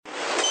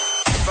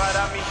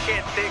Hola mi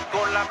gente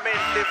con la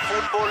mente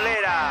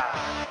futbolera,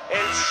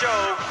 el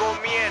show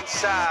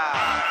comienza.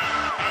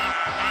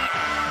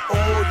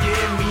 Oye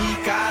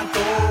mi canto,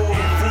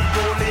 el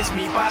fútbol es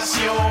mi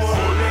pasión.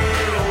 Ole,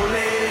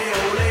 ole,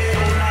 ole,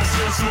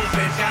 nació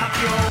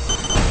supercampeón.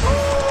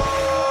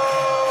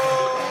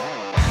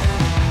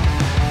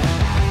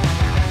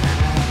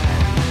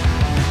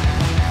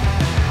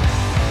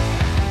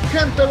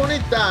 Gente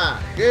bonita,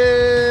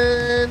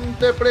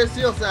 gente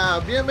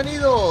preciosa,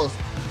 bienvenidos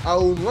a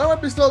un nuevo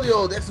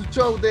episodio de su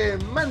show de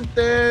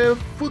Mente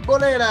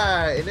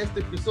Futbolera. En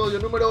este episodio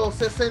número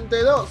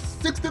 62,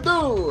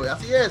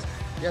 así es,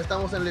 ya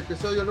estamos en el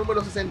episodio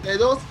número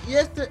 62 y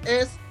este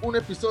es un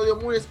episodio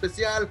muy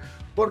especial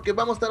porque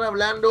vamos a estar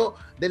hablando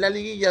de la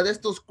liguilla, de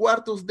estos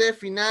cuartos de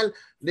final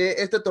de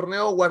este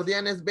torneo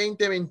Guardianes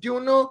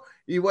 2021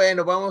 y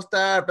bueno, vamos a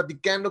estar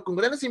platicando con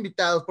grandes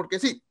invitados porque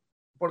sí,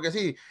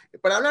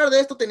 para hablar de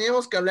esto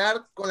teníamos que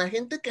hablar con la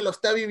gente que lo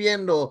está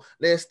viviendo,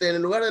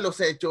 el lugar de los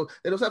hechos,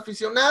 de los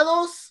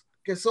aficionados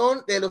que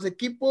son de los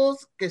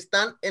equipos que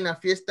están en la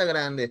fiesta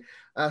grande.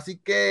 Así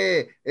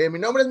que mi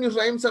nombre es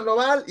Misraim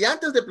Sandoval y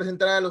antes de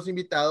presentar a los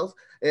invitados,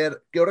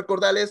 quiero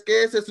recordarles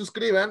que se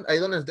suscriban ahí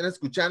donde estén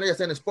escuchando, ya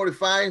sea en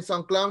Spotify, en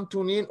SoundCloud,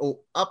 TuneIn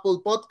o Apple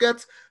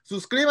Podcasts.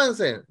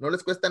 Suscríbanse, no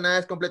les cuesta nada,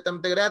 es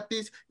completamente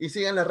gratis y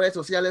sigan las redes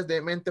sociales de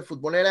Mente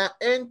Futbolera.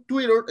 En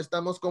Twitter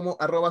estamos como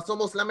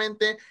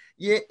 @SomosLaMente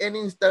y en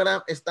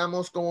Instagram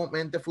estamos como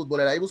Mente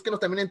Futbolera. Y búsquenos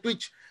también en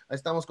Twitch, ahí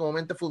estamos como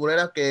Mente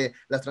Futbolera, que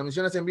las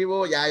transmisiones en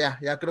vivo ya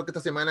creo que esta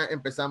semana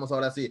empezamos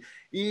ahora sí.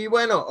 Y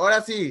bueno,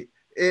 ahora sí,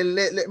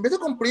 le empiezo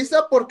con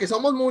prisa porque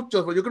somos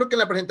muchos, pues yo creo que en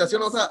la presentación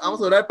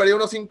vamos a durar para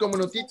unos 5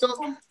 minutitos,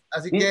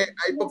 así que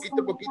ahí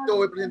poquito a poquito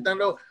voy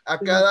presentando a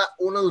cada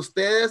uno de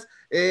ustedes.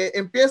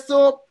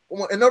 Empiezo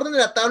como en orden de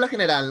la tabla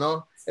general,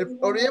 ¿no?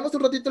 Olvidemos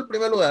un ratito el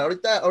primer lugar,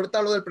 ahorita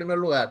hablo del primer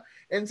lugar.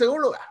 En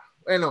segundo lugar,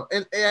 bueno,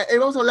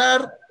 vamos a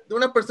hablar de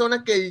una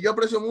persona que yo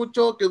aprecio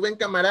mucho, que es buen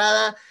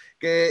camarada,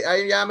 que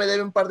ahí ya me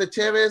debe un par de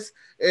cheves.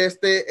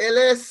 Él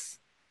es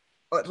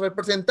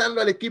representando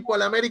al equipo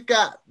al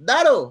América.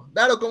 Daro,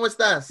 ¿cómo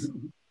estás?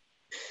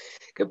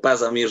 ¿Qué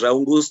pasa, Misra?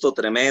 Un gusto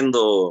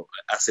tremendo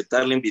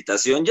aceptar la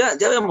invitación. Ya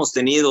habíamos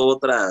tenido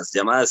otras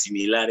llamadas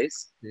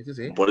similares,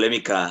 sí.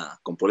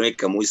 Con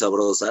polémica muy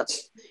sabrosa,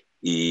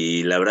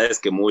 y la verdad es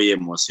que muy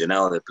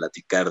emocionado de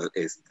platicar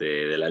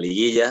de la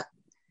liguilla.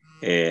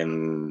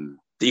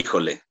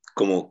 Híjole,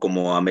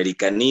 como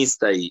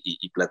americanista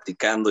y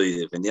platicando y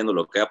defendiendo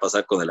lo que va a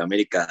pasar con el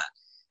América,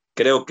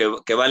 creo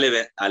que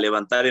vale a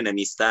levantar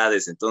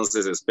enemistades,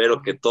 entonces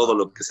espero que todo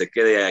lo que se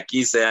quede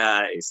aquí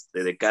sea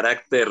de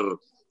carácter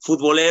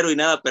futbolero y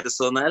nada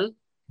personal.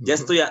 Ya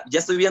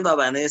estoy viendo a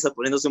Vanessa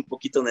poniéndose un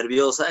poquito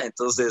nerviosa,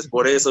 entonces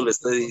por eso lo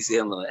estoy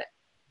diciendo.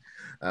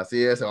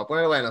 Así es, se va a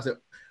poner bueno.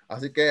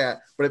 Así que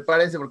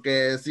prepárense,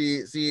 porque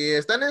si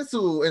están en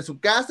su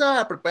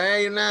casa,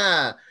 preparen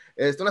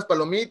unas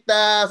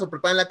palomitas o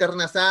preparen la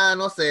carne asada,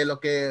 no sé, lo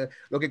que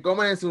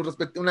coman en su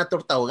respecto, una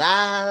torta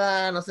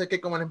ahogada, no sé qué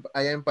coman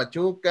allá en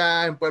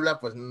Pachuca, en Puebla,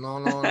 pues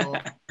no,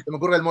 se me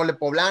ocurre el mole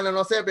poblano,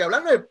 no sé, pero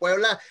hablando de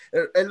Puebla,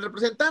 el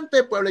representante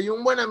de Puebla y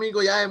un buen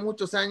amigo ya de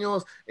muchos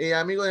años,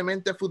 amigo de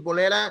Mente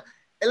Futbolera,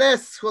 él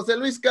es José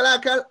Luis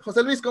Calaca.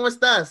 José Luis, ¿cómo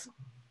estás?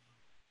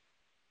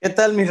 ¿Qué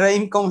tal,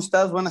 Misraim? ¿Cómo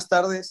estás? Buenas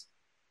tardes.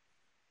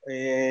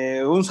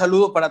 Un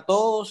saludo para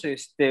todos.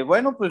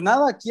 Bueno, pues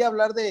nada, aquí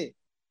hablar de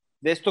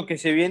esto que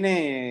se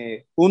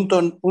viene,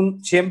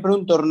 siempre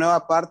un torneo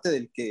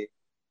aparte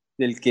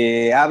del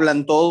que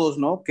hablan todos,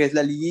 ¿no? Que es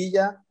la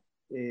liguilla,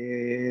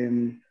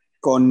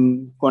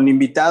 con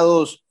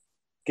invitados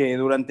que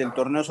durante el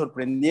torneo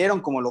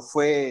sorprendieron, como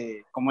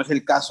es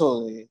el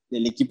caso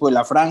del equipo de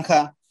la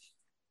Franja,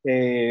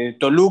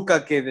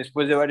 Toluca, que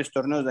después de varios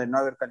torneos de no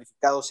haber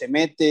calificado se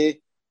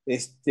mete,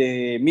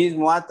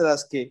 mismo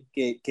Atlas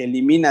que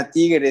elimina a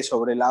Tigres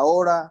sobre la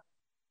hora,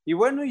 y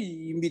bueno,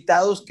 y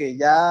invitados que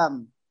ya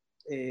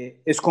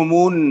es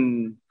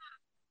común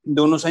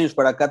de unos años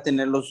para acá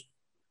tenerlos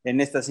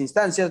en estas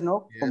instancias,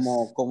 ¿no?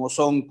 Yes. Como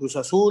son Cruz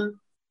Azul,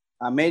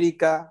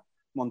 América,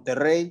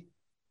 Monterrey,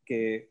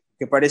 que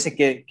parece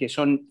que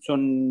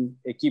son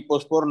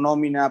equipos por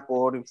nómina,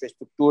 por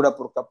infraestructura,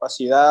 por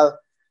capacidad.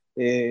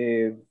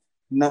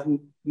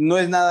 No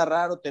es nada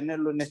raro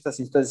tenerlo en estas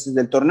instancias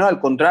del torneo,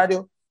 al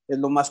contrario, es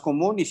lo más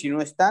común, y si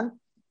no están,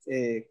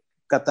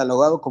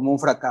 catalogado como un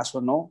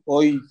fracaso, ¿no?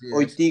 Hoy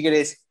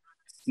Tigres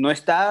no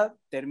está,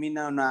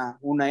 termina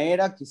una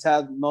era,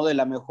 quizás no de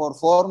la mejor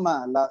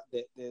forma,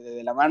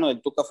 de la mano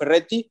del Tuca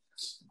Ferretti,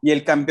 y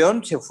el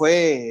campeón se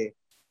fue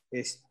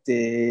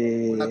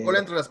con la cola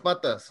entre las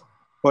patas.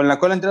 Con la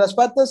cola entre las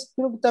patas,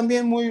 creo que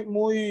también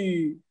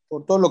muy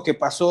por todo lo que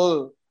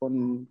pasó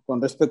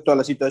con respecto a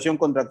la situación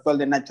contractual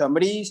de Nacho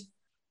Ambriz,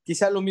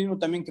 quizá lo mismo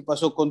también que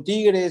pasó con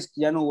Tigres,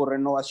 que ya no hubo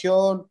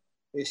renovación,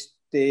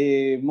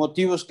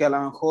 motivos que a lo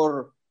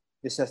mejor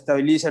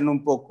desestabilizan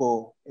un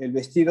poco el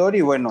vestidor,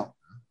 y bueno,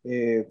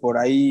 por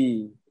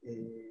ahí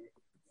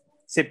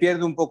se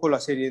pierde un poco la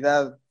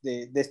seriedad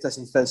de estas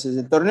instancias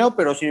del torneo,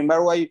 pero sin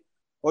embargo hay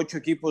 8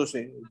 equipos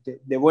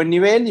de buen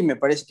nivel y me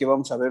parece que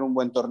vamos a ver un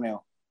buen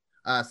torneo.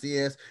 Así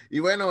es. Y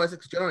bueno, ese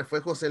que escucharon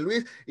fue José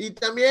Luis. Y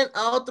también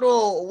a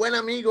otro buen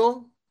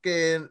amigo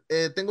que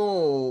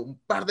tengo un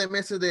par de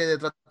meses de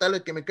tratarlo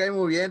y que me cae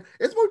muy bien.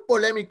 Es muy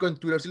polémico en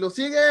Twitter. Si lo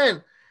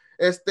siguen,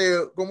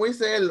 como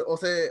dice él,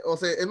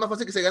 es más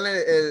fácil que se gane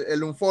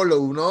el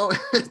unfollow, ¿no?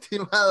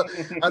 Estimado.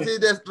 Así,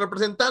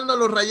 representando a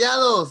los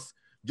Rayados.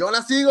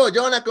 Jonah Sigo.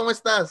 Jonah, ¿cómo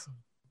estás?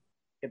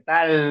 ¿Qué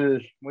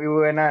tal? Muy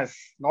buenas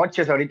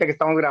noches. Ahorita que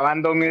estamos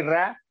grabando,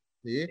 Mirra,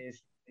 Sí.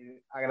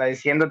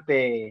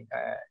 agradeciéndote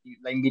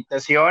la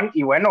invitación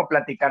y bueno,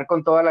 platicar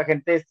con toda la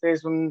gente.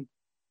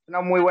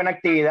 Una muy buena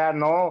actividad,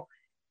 ¿no?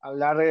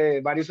 Hablar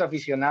de varios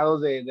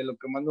aficionados de lo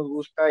que más nos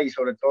gusta y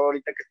sobre todo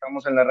ahorita que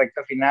estamos en la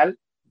recta final.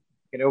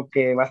 Creo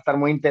que va a estar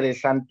muy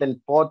interesante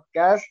el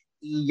podcast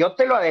y yo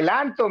te lo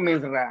adelanto,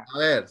 Mirra. A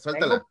ver,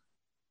 suéltala.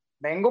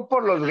 Vengo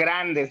por los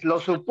grandes,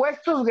 los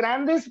supuestos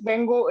grandes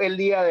vengo el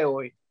día de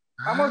hoy.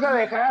 Vamos a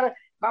dejar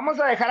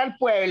al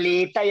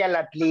Pueblita y al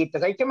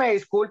Atlitas. Hay que me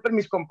disculpen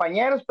mis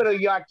compañeros, pero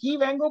yo aquí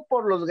vengo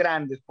por los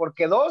grandes,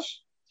 porque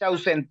dos se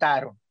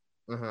ausentaron.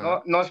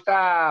 Uh-huh. No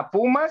está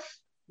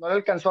Pumas, no le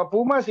alcanzó a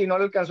Pumas y no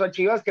le alcanzó a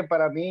Chivas, que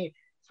para mí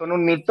son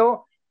un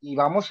mito. Y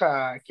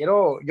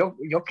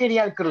yo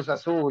quería el Cruz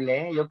Azul,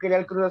 yo quería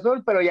el Cruz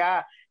Azul, pero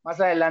ya más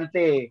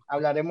adelante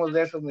hablaremos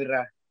de eso,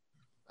 Mirra.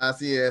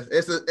 Así es,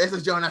 eso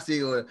es Jonah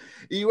Sigo.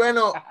 Y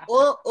bueno,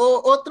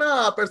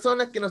 otra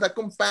persona que nos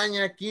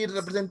acompaña aquí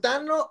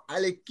representando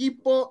al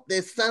equipo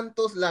de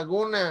Santos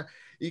Laguna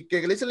y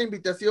que le hice la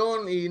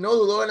invitación y no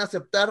dudó en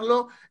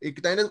aceptarlo y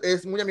que también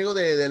es muy amigo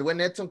del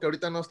buen Edson que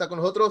ahorita no está con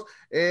nosotros.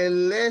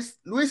 Él es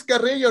Luis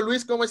Carrillo.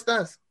 Luis, ¿cómo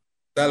estás?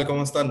 ¿Qué tal?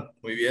 ¿Cómo están?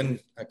 Muy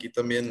bien, aquí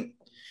también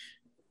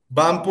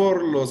van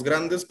por los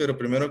grandes, pero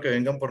primero que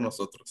vengan por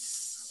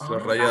nosotros,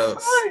 los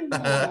Rayados.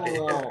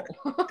 No.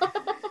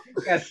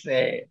 Ya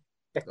sé.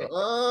 He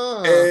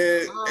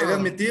de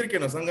admitir que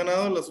nos han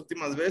ganado las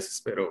últimas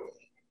veces, pero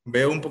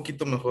veo un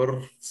poquito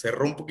mejor,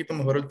 cerró un poquito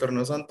mejor el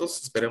torneo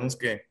Santos. Esperemos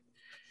que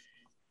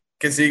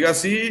siga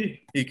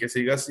así y que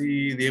siga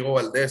así Diego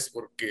Valdés,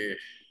 porque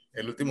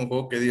el último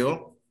juego que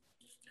dio,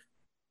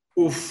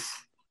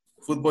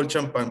 fútbol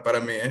champán para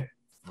mí, ¿eh?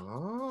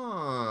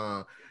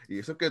 Y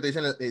eso que te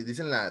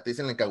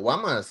dicen en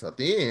caguamas a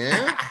ti, ¿eh?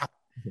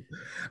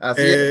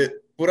 Así es.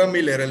 Pura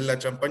Miller, en la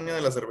champaña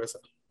de la cerveza.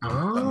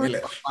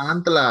 Miller.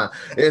 Pantla.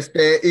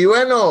 Y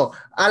bueno,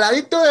 al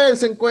ladito de él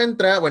se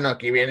encuentra, bueno,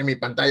 aquí viene mi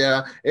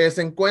pantalla,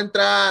 se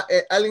encuentra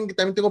alguien que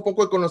también tengo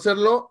poco de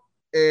conocerlo,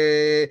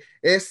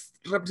 es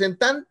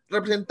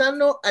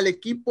representando al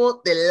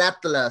equipo del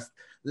Atlas,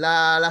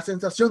 la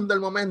sensación del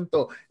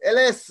momento. Él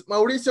es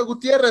Mauricio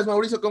Gutiérrez.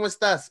 Mauricio, ¿cómo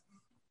estás?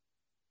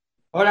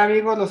 Hola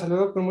amigos, los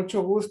saludo con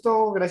mucho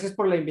gusto, gracias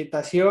por la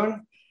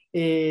invitación.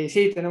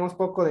 Sí, tenemos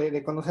poco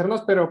de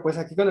conocernos, pero pues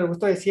aquí con el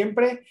gusto de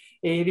siempre.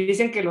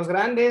 Dicen que los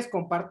grandes,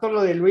 comparto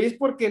lo de Luis,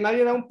 porque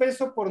nadie da un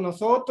peso por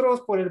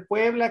nosotros, por el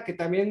Puebla, que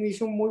también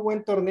hizo un muy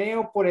buen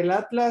torneo, por el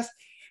Atlas,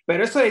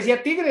 pero esto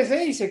decía Tigres,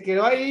 y se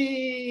quedó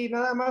ahí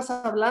nada más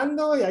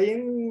hablando, y ahí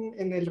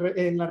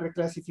en la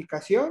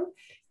reclasificación,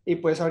 y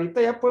pues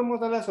ahorita ya podemos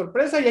dar la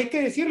sorpresa, y hay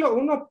que decirlo,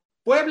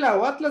 Puebla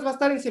o Atlas va a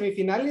estar en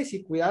semifinales,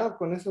 y cuidado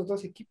con esos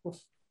dos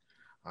equipos.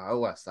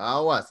 Aguas.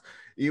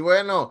 Y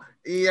bueno,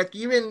 y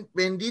aquí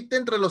bendita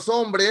entre los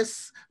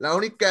hombres, la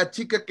única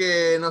chica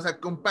que nos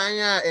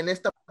acompaña en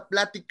esta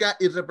plática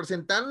y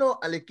representando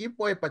al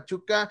equipo de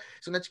Pachuca,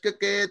 es una chica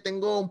que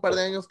tengo un par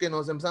de años que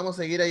nos empezamos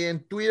a seguir ahí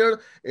en Twitter,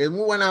 es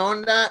muy buena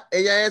onda,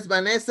 ella es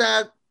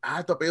Vanessa,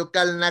 tu apellido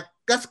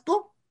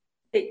Calnacasco.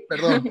 Sí.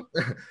 Perdón.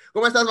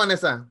 ¿Cómo estás,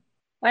 Vanessa?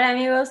 Hola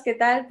amigos, ¿qué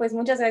tal? Pues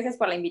muchas gracias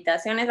por la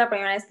invitación, es la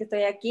primera vez que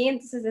estoy aquí,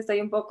 entonces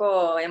estoy un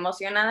poco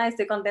emocionada,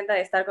 estoy contenta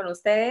de estar con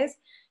ustedes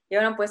y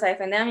bueno, pues a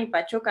defender a mi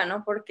Pachuca,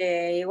 ¿no?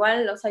 Porque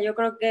igual, o sea, yo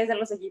creo que es de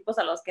los equipos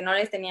a los que no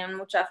les tenían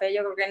mucha fe,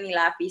 yo creo que ni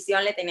la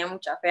afición le tenía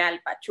mucha fe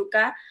al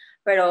Pachuca,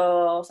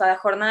 pero, o sea, de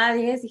jornada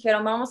 10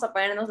 dijeron, vamos a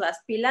ponernos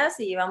las pilas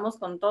y vamos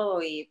con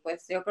todo y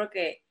pues yo creo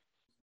que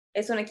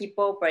es un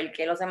equipo por el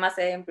que los demás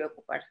se deben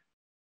preocupar.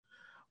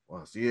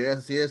 Así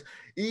es.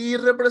 Y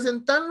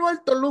representando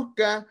al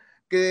Toluca,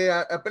 que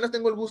apenas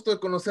tengo el gusto de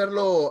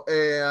conocerlo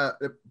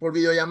por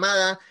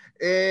videollamada.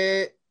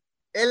 Él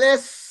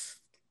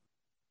es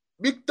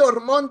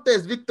Víctor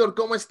Montes. Víctor,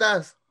 ¿cómo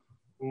estás?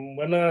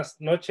 Buenas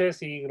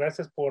noches y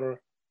gracias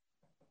por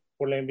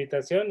la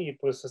invitación y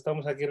pues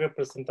estamos aquí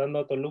representando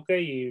a Toluca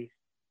y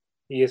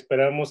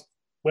esperamos,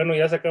 bueno,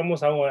 ya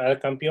sacamos al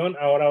campeón,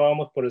 ahora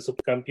vamos por el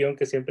subcampeón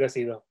que siempre ha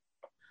sido.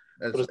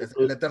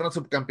 El eterno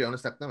subcampeón,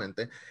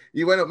 exactamente.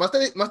 Y bueno, más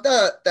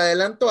te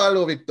adelanto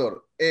algo,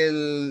 Víctor.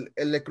 El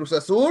de Cruz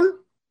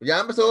Azul,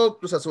 ya empezó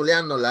Cruz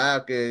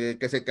Azuleándola,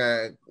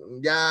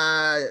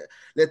 ya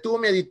le tuvo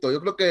miedito. Yo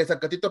creo que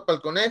sacatito para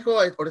el conejo.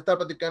 Ahorita estaba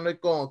platicando ahí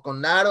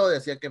con Naro,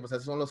 decía que pues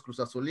esos son los Cruz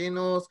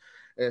Azulinos.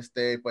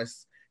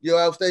 Pues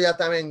ustedes ya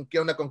saben qué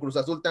onda con Cruz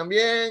Azul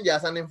también, ya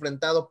se han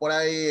enfrentado por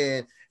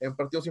ahí en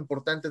partidos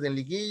importantes de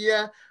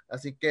liguilla,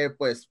 así que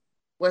pues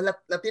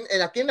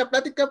aquí en la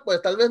plática, pues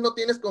tal vez no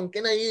tienes con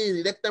quién ahí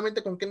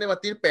directamente con quién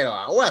debatir, pero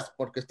aguas,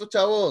 porque estos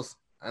chavos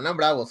andan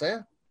bravos,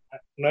 ¿eh?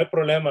 No hay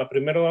problema.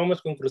 Primero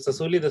vamos con Cruz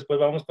Azul y después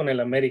vamos con el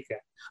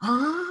América.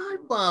 Ay,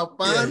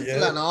 papá.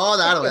 Yeah. No,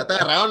 Daro, ya te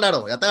agarraron,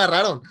 Daro, ya te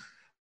agarraron.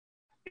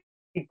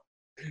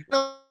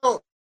 No,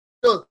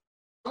 no,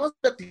 vamos a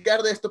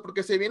platicar de esto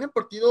porque se vienen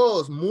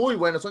partidos muy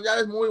buenos, son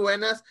llaves muy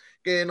buenas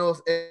que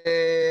nos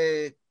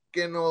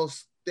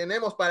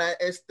tenemos para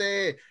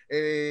este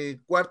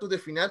cuartos de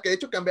final, que de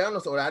hecho cambiaron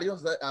los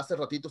horarios. Hace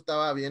ratito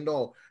estaba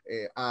viendo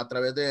a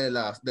través de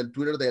del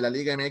Twitter de la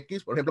Liga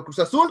MX, por ejemplo, Cruz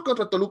Azul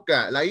contra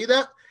Toluca. La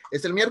ida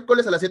es el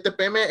miércoles a las 7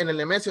 p.m. en el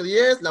Nemesio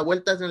 10, la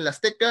vuelta es en el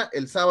Azteca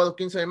el sábado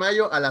 15 de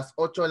mayo a las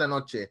 8 de la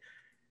noche.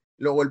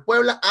 Luego el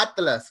Puebla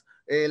Atlas,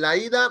 la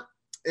ida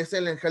es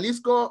en el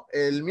Jalisco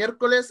el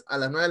miércoles a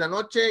las 9 de la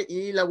noche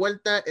y la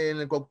vuelta en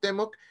el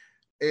Cuauhtémoc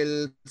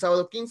el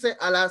sábado 15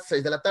 a las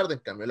 6 de la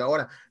tarde, cambio la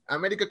hora.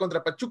 América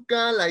contra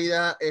Pachuca, la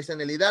ida es en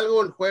el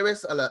Hidalgo el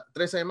jueves a las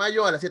 13 de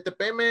mayo a las 7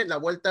 p.m, la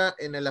vuelta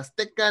en el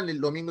Azteca el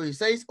domingo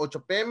 16,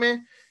 8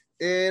 p.m.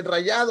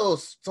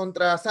 Rayados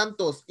contra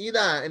Santos,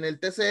 ida en el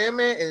TCM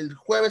el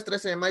jueves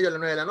 13 de mayo a las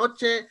 9 de la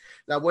noche,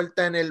 la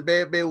vuelta en el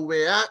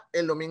BBVA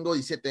el domingo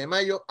 17 de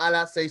mayo a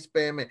las 6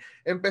 p.m.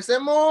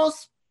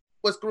 Empecemos,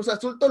 pues, Cruz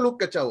Azul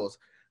Toluca, chavos.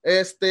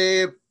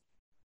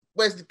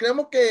 Pues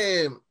creemos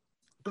que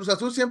Cruz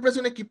Azul siempre es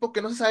un equipo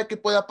que no se sabe qué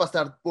pueda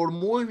pasar, por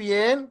muy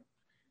bien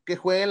que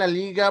juegue en la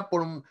liga,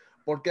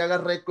 porque haga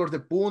récord de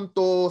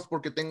puntos,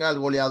 porque tenga el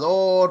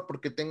goleador,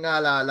 porque tenga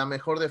la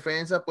mejor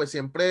defensa, pues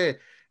siempre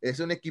es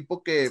un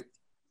equipo que,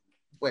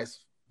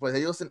 pues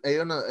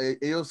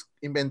ellos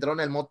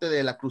inventaron el mote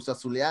de la Cruz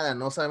Azuleada,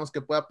 no sabemos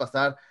qué pueda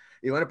pasar.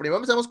 Y bueno, primero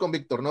empezamos con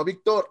Víctor, ¿no?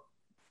 Víctor,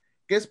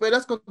 ¿qué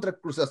esperas contra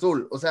Cruz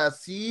Azul? O sea,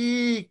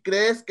 ¿sí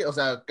crees que, o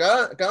sea,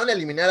 acaban de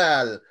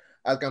eliminar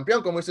al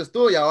campeón, como dices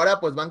tú, y ahora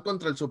pues van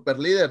contra el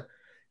superlíder?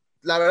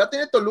 La verdad,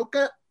 ¿tiene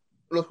Toluca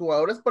los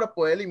jugadores para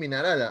poder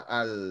eliminar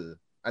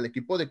al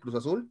equipo de Cruz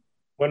Azul?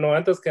 Bueno,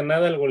 antes que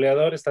nada, el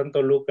goleador está en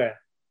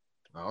Toluca.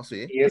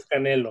 Sí. Y es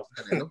Canelo.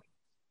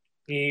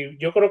 Y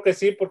yo creo que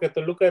sí, porque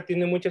Toluca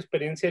tiene mucha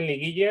experiencia en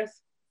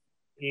liguillas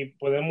y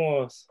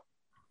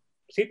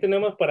sí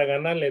tenemos para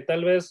ganarle,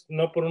 tal vez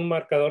no por un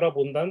marcador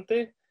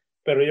abundante,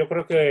 pero yo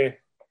creo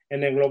que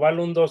en el global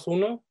un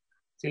 2-1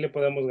 sí le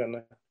podemos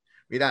ganar.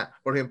 Mira,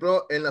 por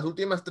ejemplo, en las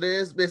últimas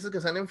 3 veces que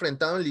se han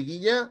enfrentado en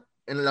liguilla,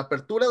 en la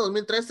apertura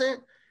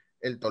 2013,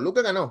 el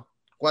Toluca ganó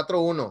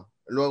 4-1.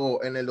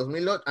 Luego, en el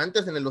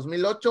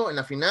 2008, en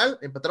la final,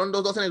 empataron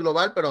 2-2 en el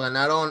global, pero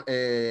ganaron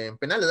en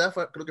penales,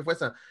 ¿verdad? Creo que fue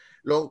esa.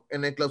 Luego,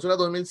 en el clausura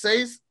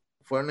 2006,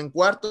 fueron en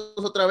cuartos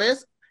otra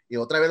vez, y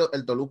otra vez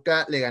el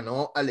Toluca le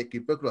ganó al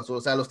equipo de Cruz Azul.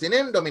 O sea, los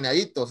tienen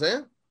dominaditos,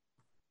 ¿eh?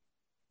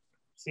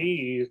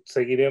 Sí,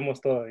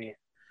 seguiremos todavía.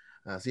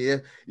 Así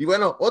es. Y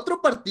bueno,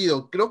 otro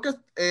partido, creo que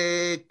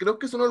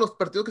es uno de los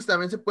partidos que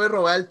también se puede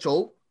robar el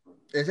show,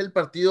 es el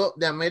partido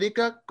de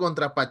América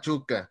contra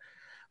Pachuca.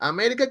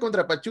 América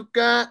contra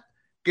Pachuca,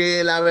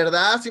 que la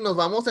verdad, si nos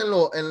vamos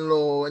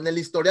en el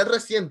historial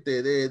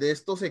reciente de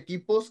estos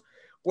equipos,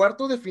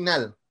 cuartos de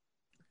final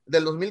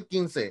del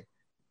 2015,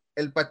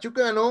 el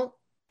Pachuca ganó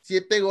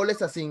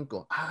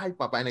 7-5. Ay,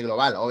 papá, en el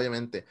global,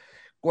 obviamente.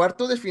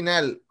 Cuartos de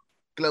final,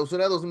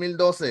 clausura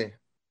 2012,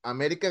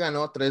 América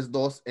ganó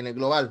 3-2 en el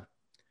global.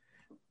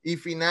 Y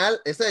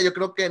final, yo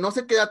creo que, no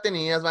sé qué edad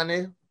tenías,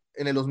 Vane,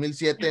 en el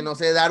 2007, no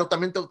sé, Daro,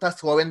 también tú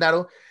estás joven,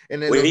 Daro.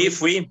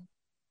 Fui.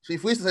 Sí,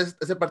 fuiste a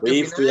ese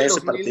partido. Fui a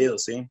ese partido,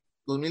 sí.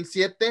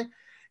 2007,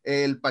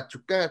 el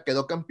Pachuca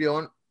quedó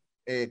campeón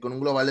con un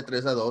global de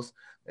 3-2.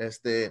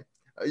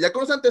 Ya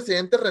con los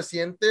antecedentes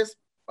recientes,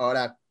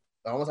 ahora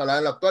vamos a hablar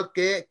de lo actual.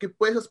 ¿Qué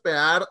puedes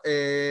esperar?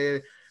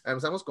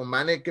 Empezamos con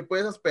Vane, ¿qué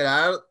puedes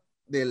esperar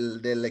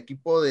del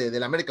equipo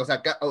del América? O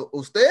sea,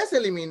 ustedes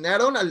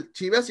eliminaron al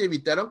Chivas y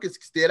evitaron que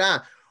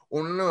existiera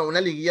una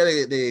liguilla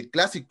de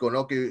clásico,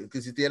 ¿no? Que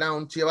existiera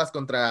un Chivas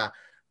contra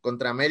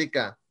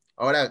América.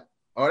 Ahora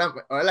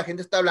la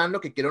gente está hablando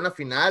que quiere una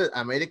final,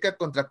 América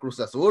contra Cruz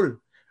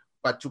Azul.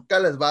 ¿Pachuca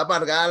les va a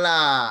amargar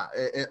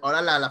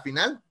ahora la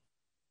final?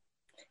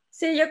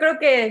 Sí, yo creo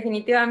que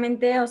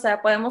definitivamente, o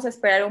sea, podemos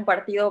esperar un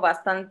partido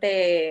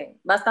bastante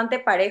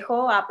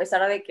parejo, a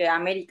pesar de que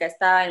América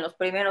está en los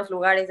primeros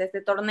lugares de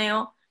este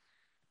torneo.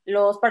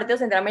 Los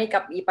partidos entre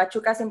América y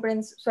Pachuca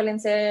siempre suelen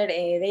ser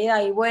de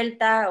ida y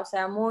vuelta, o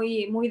sea,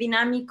 muy, muy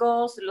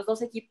dinámicos. Los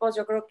dos equipos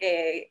yo creo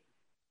que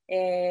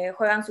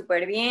juegan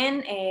súper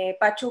bien.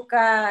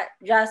 Pachuca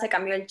ya se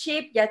cambió el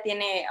chip,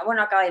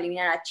 acaba de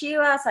eliminar a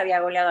Chivas, había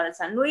goleado al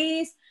San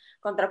Luis,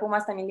 contra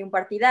Pumas también dio un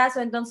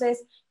partidazo,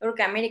 entonces yo creo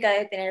que América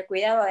debe tener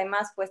cuidado.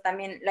 Además, pues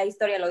también la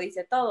historia lo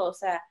dice todo, o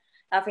sea,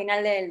 a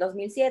final del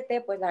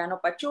 2007, pues la ganó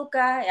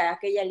Pachuca,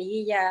 aquella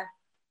liguilla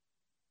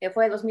que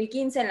fue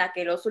 2015, en la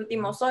que los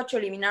últimos 8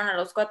 eliminaron a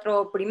los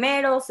 4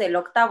 primeros, el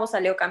octavo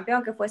salió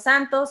campeón, que fue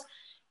Santos,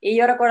 y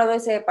yo recuerdo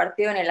ese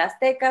partido en el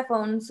Azteca, fue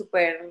un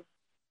súper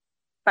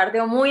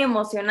partido muy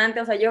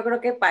emocionante. O sea, yo creo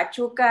que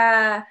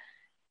Pachuca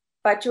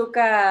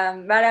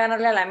va a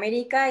ganarle a la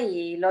América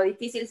y lo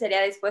difícil sería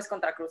después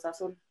contra Cruz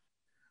Azul.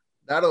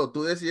 Claro,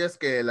 tú decías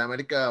que el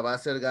América va a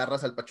hacer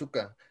garras al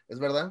Pachuca, ¿es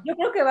verdad? Yo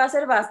creo que va a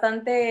ser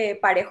bastante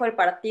parejo el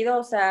partido,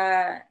 o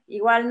sea,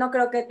 igual no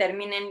creo que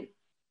terminen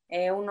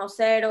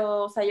 1-0,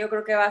 o sea, yo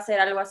creo que va a ser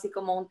algo así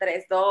como un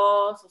 3-2,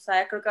 o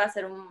sea, creo que va a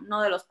ser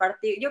uno de los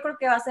partidos, yo creo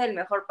que va a ser el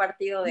mejor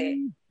partido de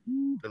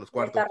De los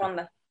de esta cuartos.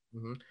 ronda.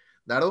 Uh-huh.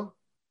 ¿Daro?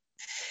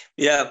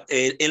 Ya,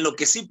 en lo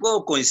que sí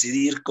puedo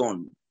coincidir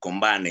con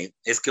Vane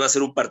es que va a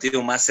ser un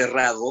partido más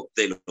cerrado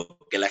de lo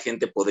que la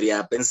gente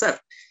podría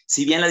pensar.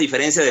 Si bien la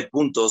diferencia de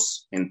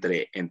puntos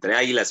entre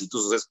Águilas y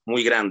Tuzos es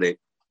muy grande,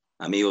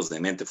 amigos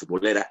de Mente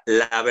Futbolera,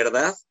 la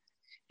verdad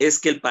es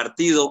que el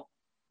partido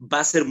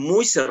va a ser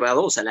muy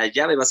cerrado, o sea, la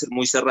llave va a ser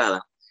muy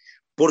cerrada,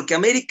 porque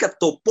América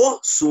topó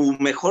su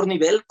mejor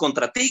nivel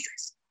contra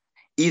Tigres.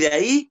 Y de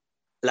ahí,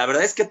 la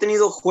verdad es que ha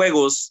tenido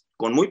juegos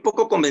con muy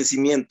poco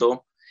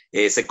convencimiento.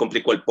 Se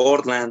complicó el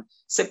Portland,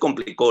 se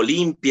complicó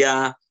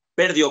Olimpia,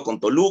 perdió con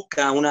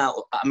Toluca,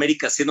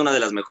 América siendo una de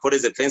las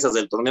mejores defensas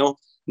del torneo,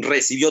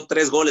 recibió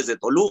 3 goles de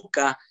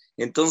Toluca.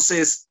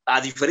 Entonces,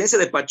 a diferencia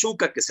de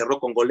Pachuca, que cerró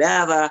con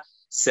goleada,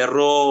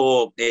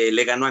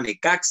 le ganó a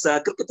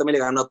Necaxa, creo que también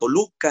le ganó a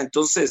Toluca.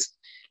 Entonces,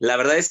 la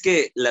verdad es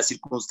que la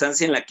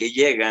circunstancia en la que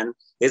llegan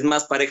es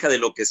más pareja de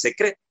lo que se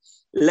cree.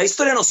 La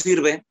historia no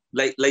sirve,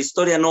 la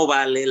historia no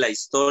vale, la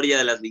historia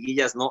de las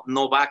liguillas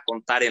no va a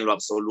contar en lo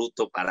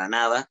absoluto para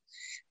nada.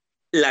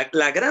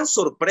 La gran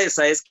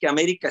sorpresa es que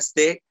América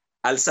esté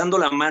alzando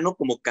la mano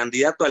como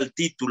candidato al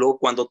título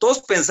cuando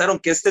todos pensaron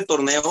que este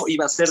torneo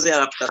iba a ser de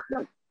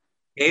adaptación.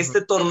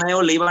 Este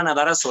torneo le iban a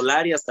dar a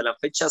Solari hasta la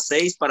fecha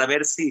 6 para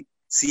ver si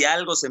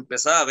algo se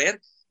empezaba a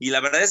ver. Y la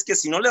verdad es que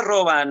si no le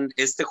roban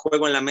este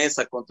juego en la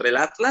mesa contra el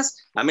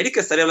Atlas,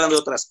 América estaría hablando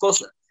de otras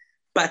cosas.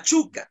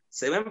 Pachuca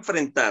se va a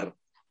enfrentar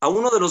a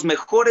uno de los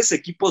mejores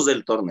equipos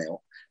del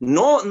torneo.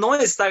 No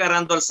está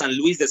agarrando al San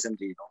Luis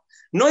descendido,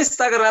 no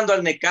está agarrando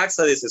al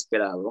Necaxa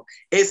desesperado,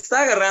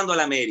 está agarrando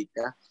al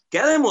América, que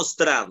ha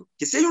demostrado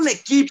que si hay un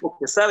equipo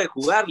que sabe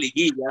jugar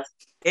liguillas,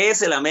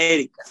 es el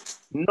América.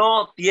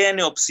 No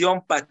tiene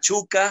opción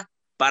Pachuca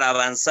para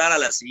avanzar a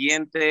la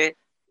siguiente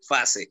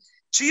fase.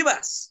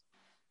 Chivas,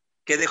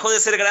 que dejó de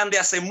ser grande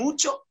hace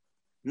mucho,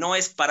 no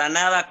es para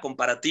nada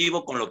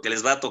comparativo con lo que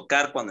les va a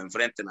tocar cuando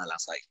enfrenten a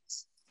las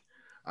Águilas.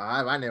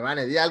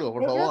 Vane, di algo,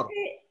 por favor.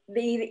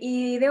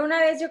 Y de una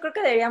vez yo creo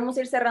que deberíamos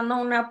ir cerrando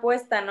una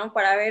apuesta, ¿no?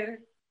 Para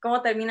ver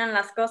cómo terminan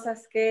las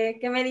cosas. ¿Qué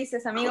me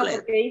dices, amigo?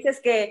 Porque dices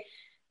que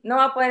no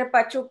va a poder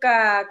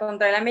Pachuca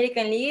contra el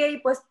América en Liga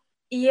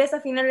 ¿y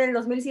esa final del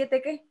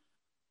 2007 qué?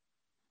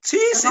 Sí,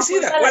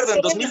 de acuerdo.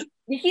 En 2000...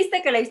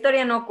 Dijiste que la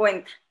historia no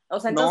cuenta. O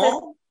sea, entonces...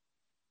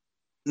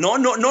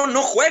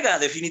 No juega,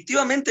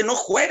 definitivamente no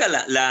juega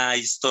la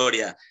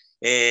historia.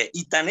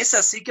 Y tan es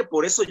así que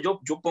por eso yo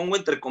pongo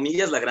entre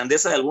comillas la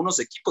grandeza de algunos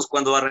equipos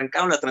cuando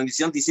arrancaron la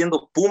transmisión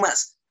diciendo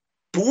Pumas,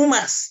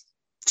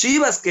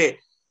 Chivas, que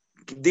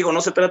digo,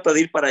 no se trata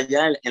de ir para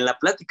allá en la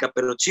plática,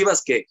 pero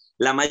Chivas que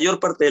la mayor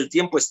parte del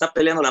tiempo está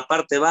peleando la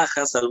parte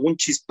baja, algún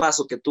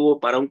chispazo que tuvo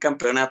para un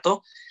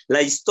campeonato,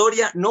 la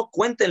historia no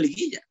cuenta en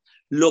liguilla.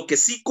 Lo que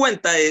sí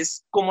cuenta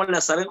es cómo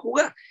la saben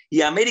jugar.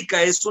 Y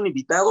América es un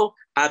invitado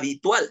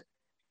habitual.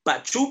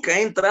 Pachuca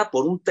entra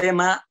por un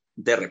tema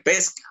de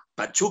repesca.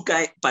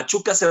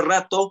 Pachuca hace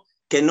rato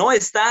que no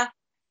está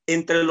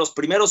entre los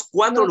primeros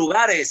 4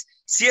 lugares.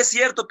 Sí es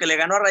cierto que le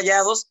ganó a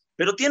Rayados,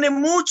 pero tiene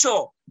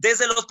mucho,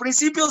 desde los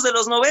principios de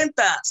los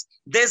 90,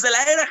 desde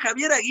la era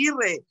Javier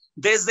Aguirre,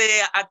 desde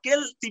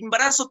aquel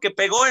timbrazo que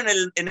pegó en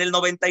el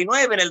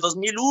 99, en el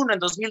 2001, en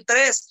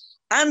 2003.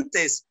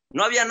 Antes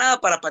no había nada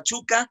para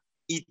Pachuca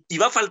y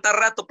va a faltar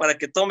rato para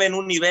que tomen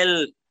un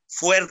nivel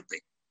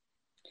fuerte.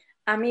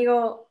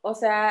 Amigo, o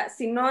sea,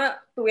 si no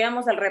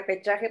tuviéramos el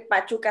repechaje,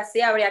 Pachuca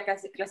sí habría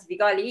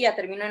clasificado a Liguilla,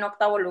 terminó en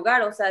 8º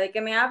lugar, o sea, ¿de qué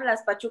me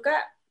hablas? Pachuca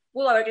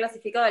pudo haber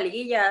clasificado a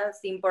Liguilla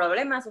sin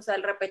problemas, o sea,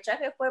 el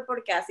repechaje fue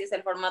porque así es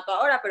el formato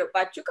ahora, pero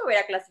Pachuca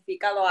hubiera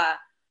clasificado a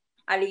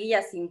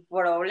Liguilla sin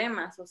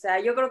problemas, o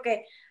sea, yo creo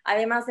que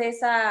además de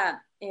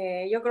esa,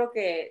 yo creo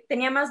que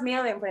tenía más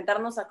miedo de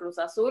enfrentarnos a Cruz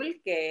Azul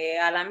que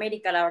al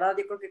América, la verdad,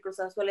 yo creo que Cruz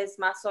Azul es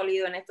más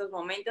sólido en estos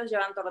momentos,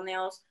 llevan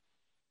torneos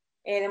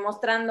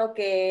demostrando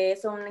que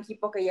es un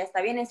equipo que ya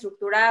está bien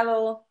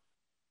estructurado.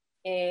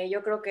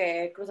 Yo creo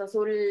que Cruz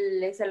Azul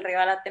es el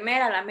rival a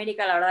temer. Al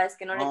América la verdad es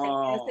que no le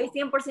tengo.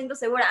 Estoy 100%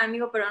 segura,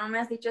 amigo, pero no me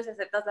has dicho si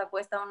aceptas la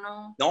apuesta o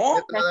no. No,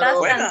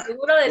 ¿estás tan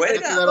seguro de tu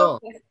equipo?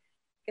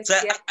 O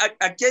sea,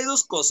 aquí hay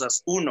 2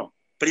 cosas. Uno,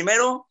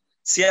 primero,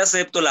 sí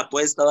acepto la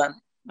apuesta, ¿verdad?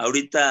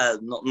 Ahorita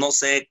no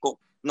sé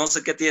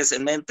qué tienes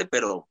en mente,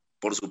 pero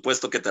por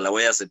supuesto que te la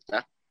voy a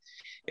aceptar.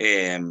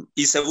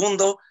 Y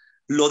segundo,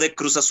 lo de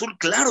Cruz Azul,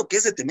 claro que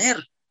es de temer.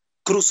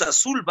 Cruz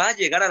Azul va a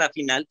llegar a la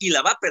final y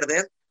la va a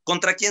perder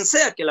contra quien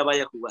sea que la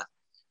vaya a jugar.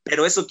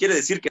 Pero eso quiere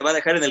decir que va a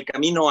dejar en el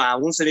camino a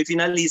un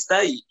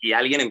semifinalista y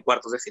alguien en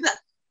cuartos de final.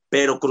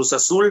 Pero Cruz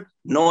Azul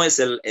no es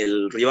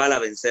el rival a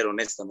vencer,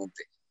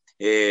 honestamente.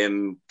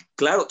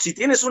 Claro, si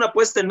tienes una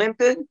apuesta en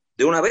mente,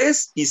 de una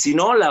vez, y si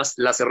no,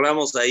 la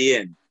cerramos ahí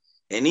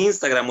en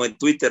Instagram o en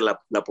Twitter,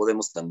 la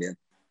podemos también.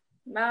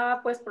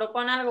 Pues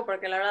propon algo,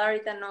 porque la verdad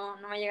ahorita no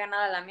me llega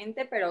nada a la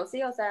mente, pero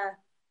sí, o sea,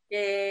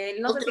 que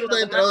no No sé si quiero los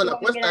estar demás enterado de la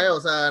como que apuesta, quieran.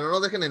 o sea, no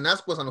nos dejen en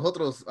ascuas a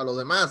nosotros, a los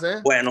demás,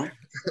 Bueno,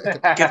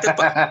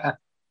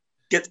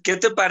 ¿qué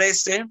te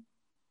parece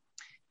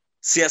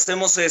si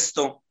hacemos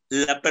esto?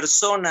 La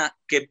persona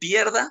que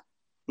pierda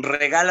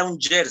regala un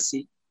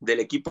jersey del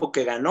equipo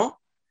que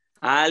ganó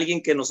a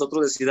alguien que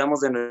nosotros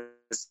decidamos de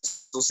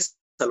nuestros,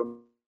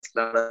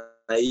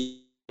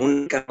 ahí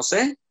única, no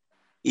sé,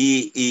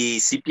 y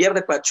si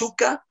pierde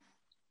Pachuca,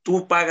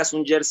 tú pagas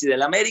un jersey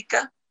del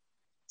América.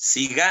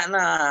 Si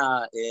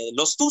gana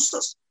los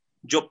Tuzos,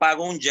 yo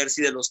pago un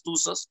jersey de los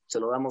Tuzos, se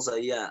lo damos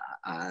ahí a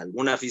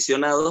algún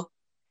aficionado,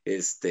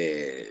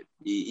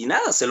 y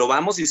nada, se lo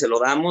vamos y se lo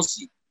damos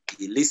y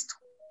listo.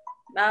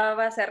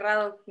 Va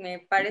cerrado, me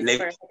parece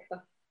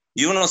perfecto.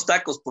 Y unos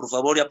tacos, por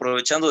favor, y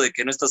aprovechando de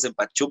que no estás en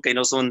Pachuca y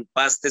no son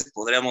pastes,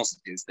 podríamos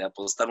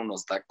apostar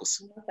unos tacos.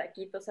 Unos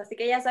taquitos. Así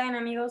que ya saben,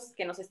 amigos,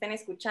 que nos estén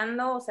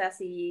escuchando, o sea,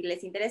 si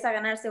les interesa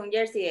ganarse un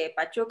jersey de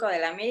Pachuca o de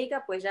la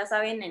América, pues ya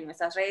saben, en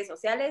nuestras redes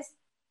sociales,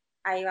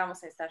 ahí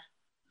vamos a estar.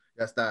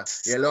 Ya está.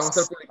 Y luego vamos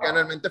a estar publicando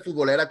en Mente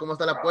Futbolera cómo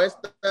está la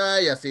apuesta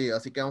y así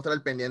que vamos a estar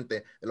al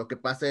pendiente de lo que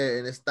pase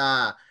en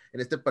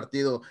este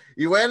partido.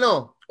 Y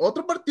bueno,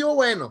 otro partido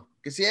bueno,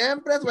 que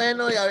siempre es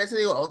bueno y a veces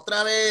digo,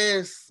 otra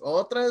vez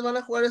van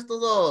a jugar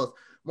estos dos.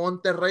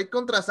 Monterrey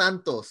contra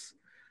Santos.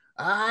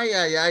 Ay,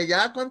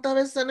 ya cuántas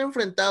veces se han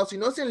enfrentado. Si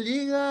no es en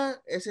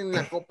Liga, es en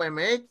la Copa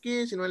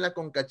MX, si no en la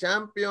Conca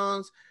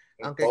Champions,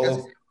 aunque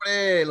casi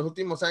siempre en los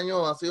últimos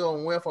años ha sido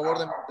muy a favor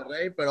de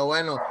Monterrey, pero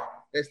bueno.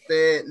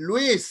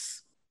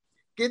 Luis,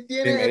 ¿qué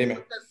tiene en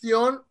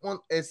ocasión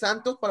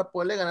Santos para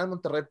poderle ganar a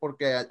Monterrey?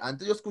 Porque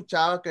antes yo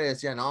escuchaba que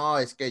decían, no,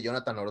 es que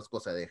Jonathan Orozco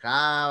se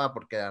dejaba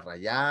porque era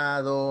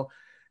rayado.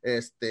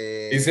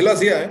 Y sí lo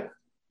hacía, ¿eh?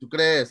 ¿Tú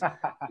crees?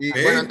 Y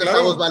Sí, bueno, antes claro.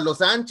 estaba Osvaldo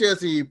Sánchez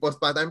y pues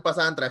también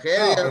pasaban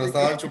tragedias. No, pero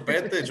estaba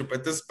Chupete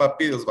es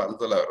papi de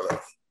Osvaldo,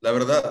 la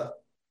verdad.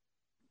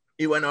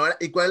 Y bueno, ahora,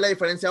 ¿y cuál es la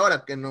diferencia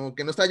ahora? ¿Que no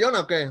está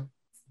Jonah o qué?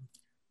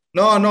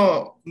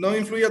 No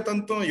influye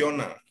tanto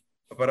Jonah.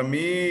 Para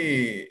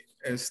mí,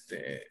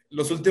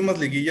 las últimas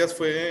liguillas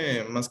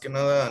fue más que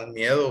nada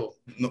miedo.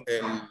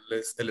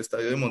 El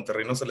estadio de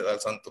Monterrey no se le da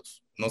al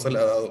Santos, no se le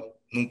ha dado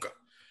nunca.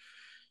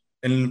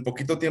 En el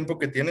poquito tiempo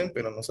que tienen,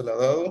 pero no se le ha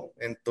dado.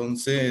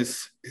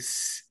 Entonces,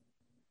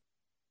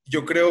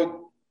 yo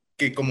creo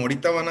que como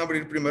ahorita van a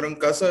abrir primero en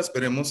casa,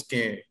 esperemos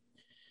que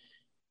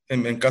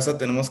en casa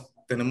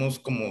tenemos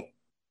como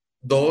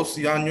 2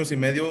 años y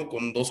medio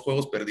con 2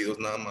 juegos perdidos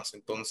nada más.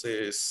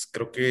 Entonces,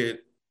 creo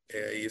que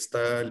ahí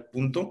está el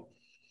punto.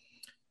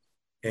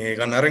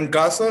 Ganar en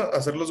casa,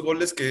 hacer los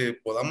goles que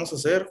podamos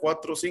hacer,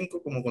 4 o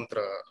 5, como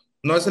contra...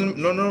 No es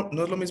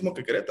lo mismo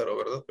que Querétaro,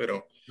 ¿verdad?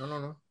 Pero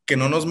No. que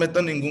no nos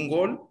metan ningún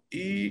gol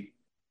y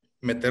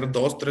meter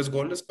 2, 3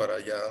 goles para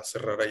ya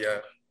cerrar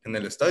allá en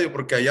el estadio,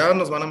 porque allá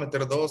nos van a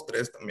meter 2,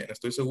 3 también,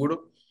 estoy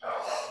seguro.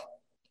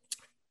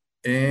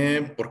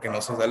 Porque no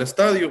se da el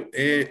estadio.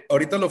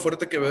 Ahorita lo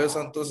fuerte que veo de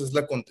Santos es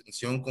la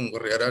contención con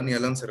Gorriarán y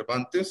Alan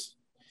Cervantes.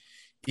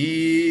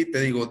 Y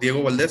te digo,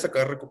 Diego Valdés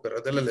acaba de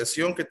recuperar de la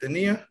lesión que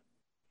tenía.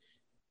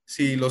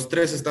 Si los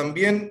 3 están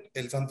bien,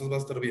 el Santos va a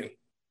estar bien.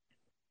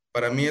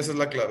 Para mí esa es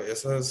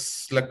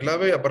la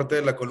clave, aparte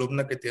de la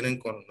columna que tienen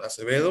con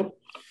Acevedo,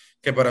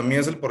 que para mí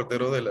es el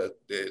portero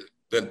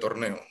del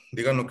torneo.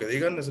 Digan lo que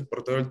digan, es el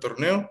portero del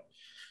torneo.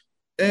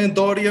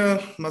 Doria,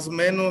 más o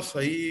menos,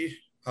 ahí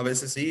a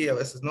veces sí, a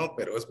veces no,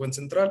 pero es buen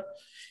central.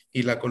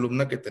 Y la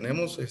columna que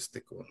tenemos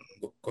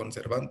con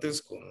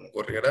Cervantes, con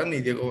Gorriarán y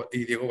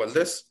Diego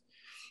Valdés.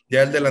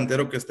 Ya el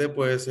delantero que esté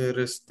puede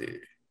ser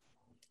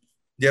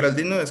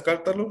Geraldino,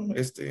 descártalo.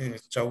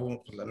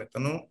 Chavo, pues la neta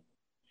no.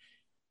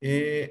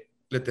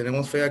 Le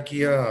tenemos fe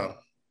aquí a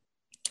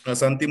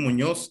Santi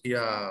Muñoz y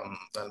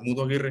al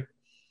Mudo Aguirre.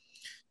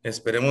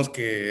 Esperemos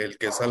que el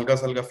que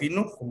salga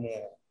fino,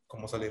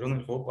 como salieron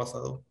el juego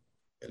pasado,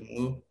 el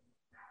Mudo.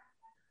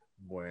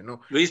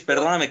 Bueno. Luis,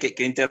 perdóname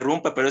que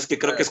interrumpa, pero es que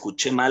creo que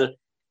escuché mal.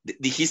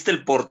 Dijiste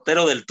el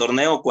portero del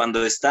torneo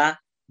cuando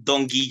está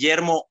don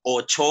Guillermo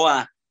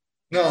Ochoa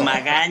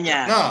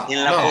Magaña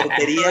en la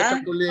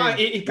portería.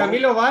 Y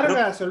Camilo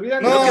Vargas, se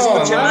olvidan. No, que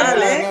escuché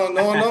mal,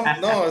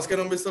 es que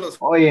no han visto los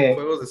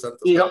juegos de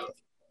Santos.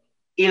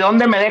 ¿Y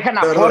dónde me dejan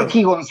a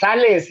Forky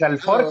González? Al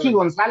Forky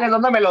González,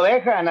 ¿dónde me lo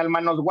dejan? Al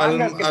Manos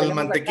Guangas. Al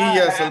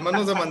Mantequillas, al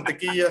Manos de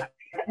Mantequilla.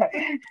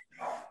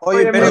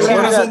 Oye, pero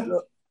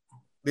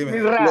dime.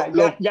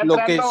 Lo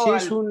que sí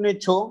es un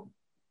hecho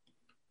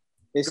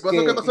es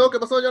 ¿Qué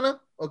pasó, Jonah?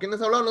 ¿O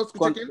quiénes hablaron? ¿No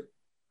escuché quién?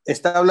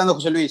 Está hablando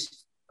José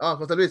Luis.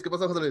 José Luis, ¿qué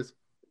pasó, José Luis?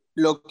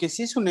 Lo que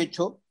sí es un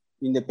hecho,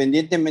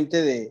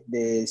 independientemente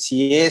de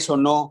si es o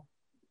no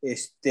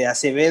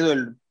Acevedo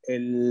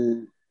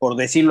por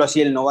decirlo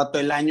así, el novato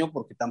del año,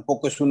 porque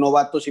tampoco es un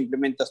novato,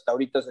 simplemente hasta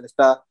ahorita se le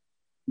está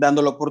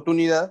dando la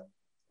oportunidad,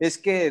 es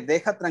que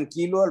deja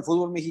tranquilo al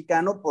fútbol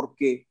mexicano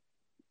porque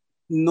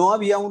no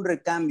había un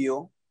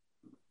recambio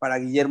para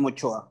Guillermo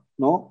Ochoa,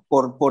 ¿no?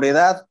 Por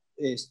edad,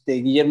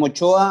 Guillermo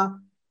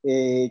Ochoa,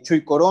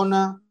 Chuy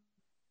Corona,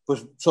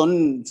 pues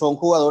son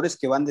jugadores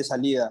que van de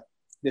salida.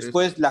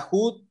 Después la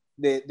HUD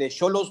de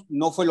Xolos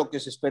no fue lo que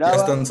se Ya esperaba.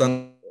 están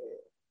Santos.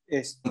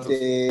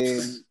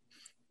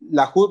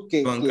 La HUD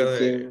Banca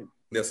de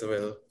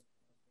Acevedo.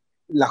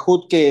 La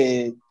HUD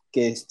que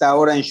está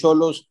ahora en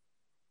Xolos,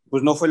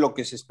 pues no fue lo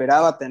que se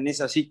esperaba.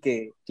 Tenés así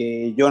que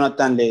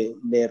Jonathan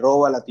le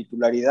roba la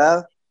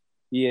titularidad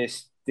y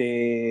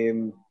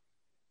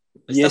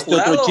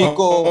jurado. otro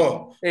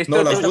chico.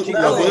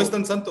 La HUD está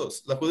en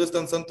Santos. La HUD está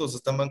en Santos,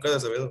 está en banca de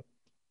Acevedo.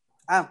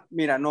 Ah,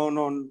 mira,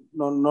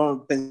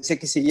 no pensé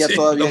que seguía Sí,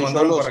 todavía lo en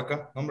mandaron Xolos. para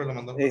acá. Hombre, lo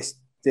mandaron.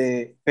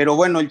 Pero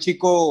bueno, el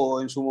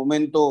chico en su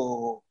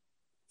momento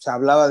se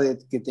hablaba de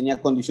que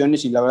tenía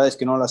condiciones y la verdad es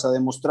que no las ha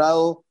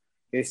demostrado.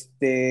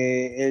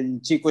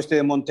 El chico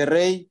de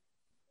Monterrey,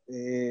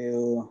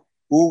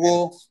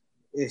 Hugo,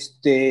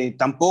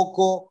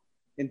 tampoco.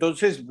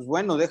 Entonces, pues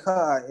bueno,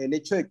 deja el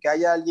hecho de que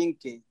haya alguien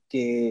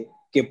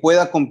que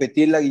pueda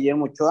competirle a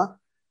Guillermo Ochoa,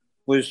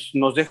 pues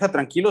nos deja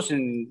tranquilos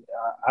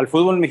al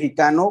fútbol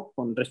mexicano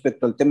con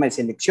respecto al tema de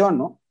selección,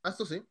 ¿no?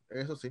 Eso sí.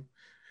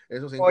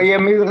 Oye,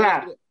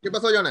 Mirra. ¿Qué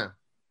pasó, Jonah?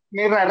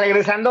 Mirra,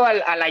 regresando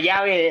a la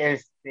llave,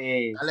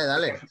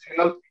 Dale.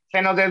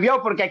 Se nos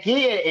desvió porque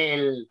aquí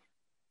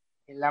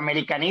el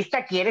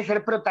americanista quiere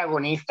ser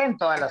protagonista en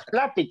todas las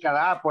pláticas,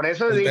 ¿verdad? Por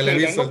eso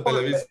dije,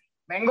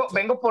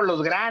 vengo por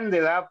los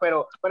grandes, ¿verdad?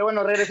 Pero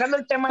bueno, regresando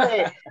al tema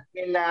de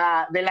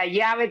la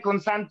llave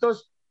con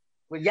Santos,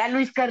 pues ya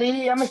Luis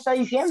Carrillo ya me está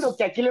diciendo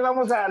que aquí los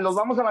vamos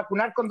a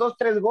vacunar con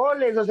 2-3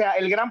 goles, o sea,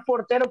 el gran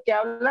portero que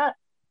habla,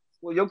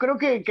 pues yo creo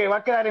que va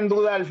a quedar en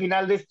duda al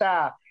final de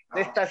esta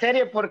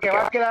serie, porque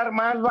va a quedar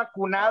más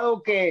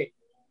vacunado que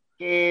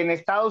en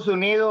Estados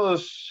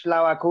Unidos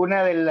la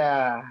vacuna del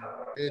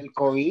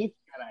COVID,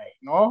 caray,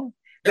 ¿no?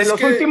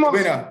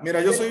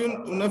 Mira, yo soy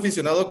un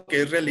aficionado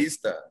que es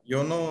realista.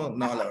 Yo no,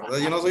 la verdad,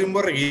 yo no soy un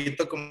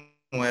borreguito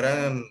como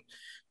eran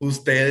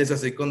ustedes,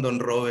 así con Don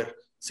Robert.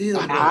 Sí,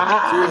 Don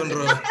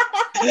Robert.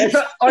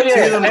 Oye,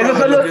 sí, Don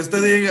Robert, lo que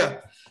usted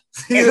diga.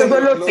 Sí, esos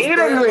son los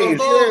Tigres,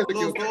 Luis.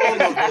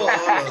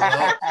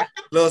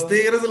 Los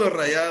Tigres de los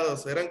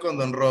Rayados eran con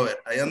Don Robert.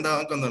 Ahí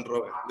andaban con Don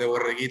Robert, de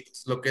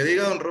borreguitos. Lo que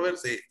diga Don Robert,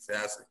 sí, se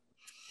hace.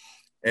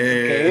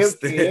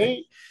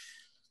 Okay.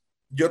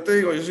 Yo te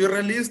digo, yo soy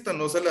realista,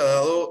 no se le ha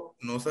dado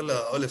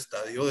el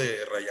estadio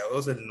de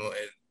Rayados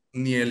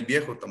ni el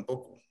viejo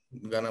tampoco.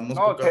 Ganamos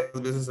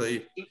pocas veces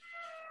ahí.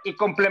 Y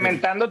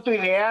complementando tu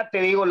idea, te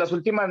digo, las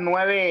últimas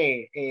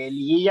 9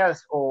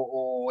 liguillas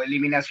o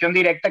eliminación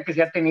directa que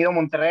se ha tenido,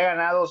 Monterrey ha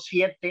ganado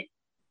 7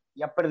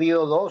 y ha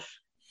perdido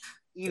 2.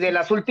 Y de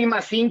las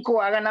últimas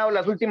 5, ha ganado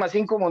las últimas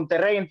 5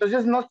 Monterrey.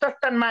 Entonces no estás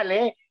tan mal,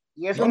 ¿eh?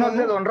 Y eso no es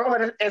de Don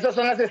Robert, esas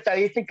son las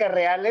estadísticas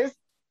reales.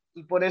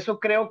 Y por eso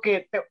creo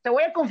que, te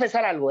voy a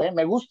confesar algo,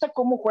 me gusta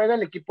cómo juega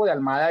el equipo de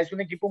Almada, es un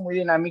equipo muy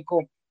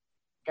dinámico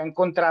que ha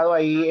encontrado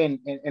ahí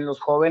en los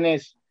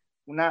jóvenes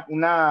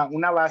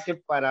una base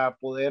para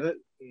poder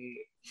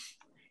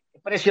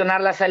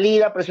presionar la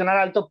salida, presionar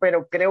alto,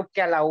 pero creo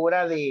que a la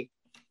hora de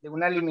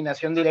una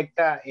eliminación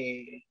directa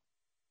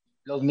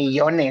los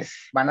millones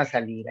van a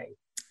salir ahí.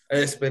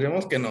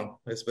 Esperemos que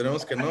no.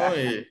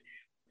 Y...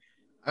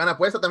 ¿Hagan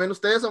apuesta también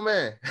ustedes,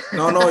 hombre?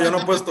 No, yo no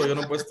apuesto.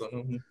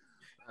 No.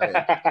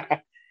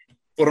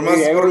 Por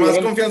más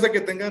confianza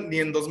que tengan, ni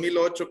en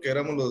 2008, que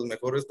éramos los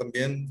mejores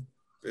también,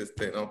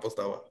 no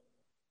apostaba.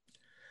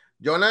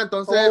 Jonah,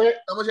 entonces,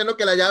 estamos diciendo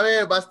que la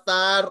llave va a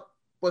estar,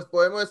 pues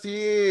podemos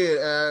decir,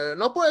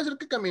 no puedo decir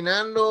que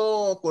caminando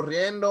o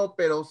corriendo,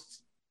 pero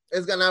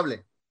es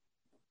ganable.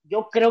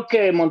 Yo creo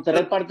que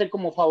Monterrey parte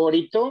como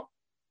favorito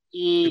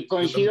y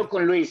coincido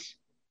con Luis.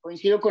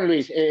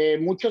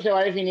 Mucho se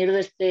va a definir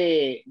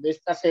de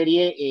esta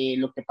serie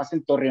lo que pasa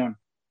en Torreón.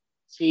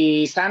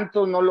 Si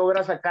Santos no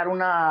logra sacar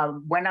una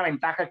buena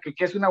ventaja, que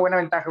es una buena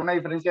ventaja, una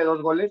diferencia de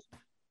 2 goles,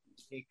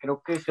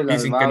 creo que se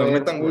las va a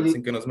ver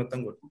sin que nos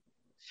metan gol.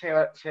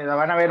 Se la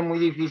van a ver muy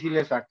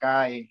difíciles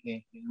acá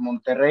en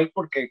Monterrey,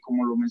 porque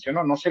como lo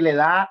mencionó, no se le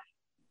da,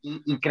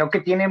 y creo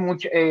que tiene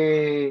mucho,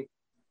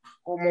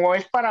 como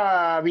es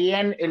para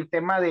bien el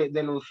tema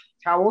de los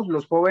chavos,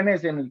 los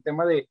jóvenes, en el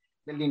tema del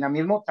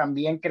dinamismo,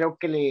 también creo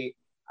que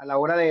a la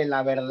hora de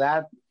la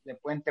verdad le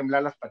pueden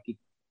temblar las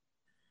patitas.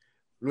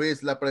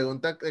 Luis, la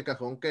pregunta de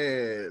cajón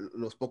que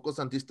los pocos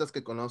santistas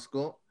que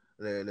conozco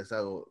les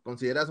hago,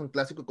 ¿consideras un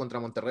clásico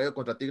contra Monterrey o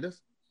contra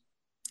Tigres?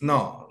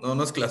 No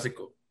es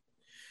clásico.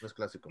 No es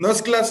clásico. No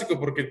es clásico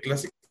porque el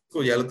clásico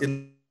ya lo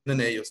tienen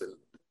ellos, el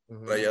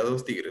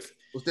Rayados Tigres.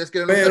 ¿Ustedes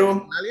quieren un clásico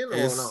con alguien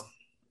o no?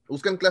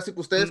 ¿Buscan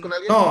clásico ustedes con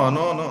alguien?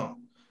 No.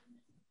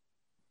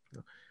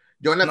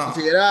 Jonah,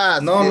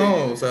 ¿consideras?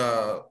 O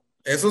sea,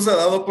 eso se ha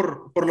dado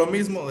por lo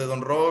mismo de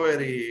Don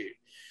Robert y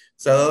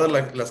se ha dado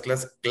las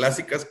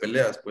clásicas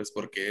peleas, pues,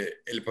 porque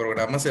el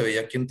programa se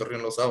veía aquí en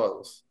Torreón los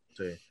sábados.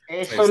 Sí.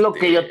 Eso es lo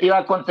que yo te iba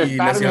a contestar. Y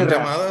le hacían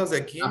llamadas de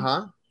aquí.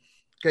 Ajá.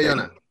 ¿Qué,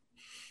 Jonah?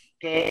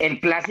 Que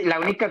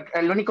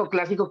el único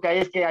clásico que hay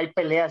es que hay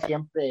peleas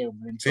siempre.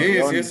 Sí,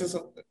 es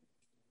eso.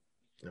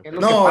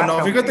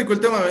 No, fíjate que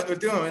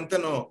últimamente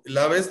no.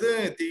 La vez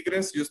de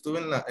Tigres, yo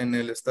estuve en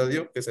el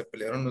estadio que se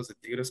pelearon los de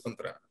Tigres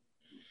contra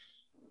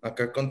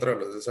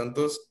los de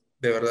Santos.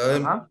 De verdad,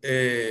 Ajá.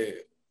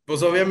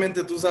 pues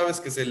obviamente tú sabes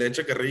que se le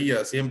echa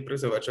carrilla, siempre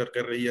se va a echar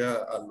carrilla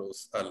a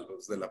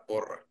los de la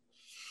porra.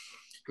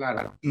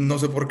 Claro. No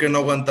sé por qué no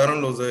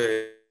aguantaron los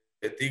de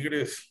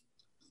Tigres.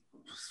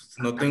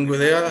 No tengo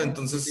idea,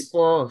 entonces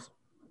Tipos.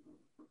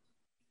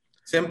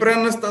 siempre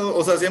han estado,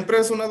 o sea, siempre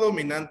es una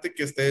dominante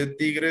que esté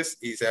Tigres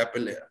y sea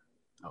pelea.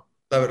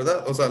 La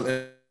verdad, o sea,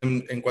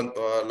 en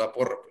cuanto a la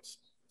porra,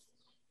 pues.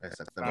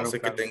 Exactamente. No sé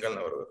qué tengan,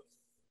 la verdad.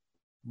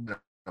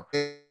 Bueno,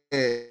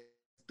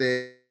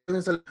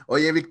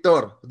 oye,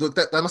 Víctor, tú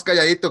estás más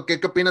calladito. ¿Qué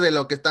opinas de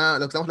lo que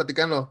estamos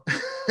platicando?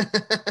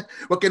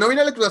 Porque no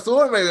viene el Cruz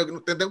Azul,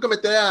 te tengo que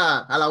meter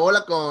a la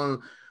bola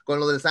con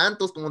lo del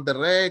Santos, con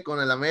Monterrey, con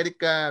el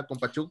América, con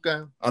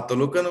Pachuca. A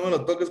Toluca no me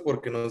lo toques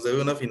porque nos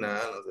debe una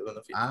final,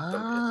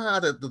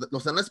 Lo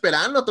están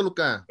esperando,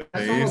 Toluca.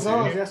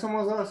 Ya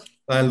somos dos.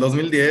 El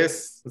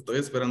 2010, estoy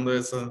esperando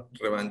esa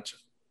revancha.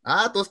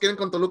 Todos quieren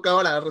con Toluca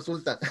ahora,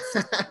 resulta.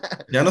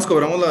 Ya nos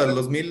cobramos la del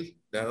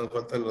 2000, ya nos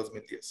falta el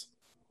 2010.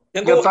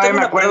 Yo todavía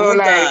me acuerdo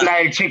la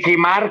del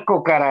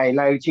Chiquimarco, caray,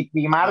 la del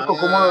Chiquimarco,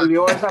 cómo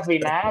dolió esa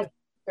final.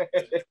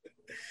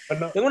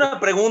 Tengo una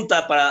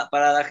pregunta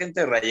para la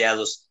gente de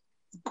Rayados.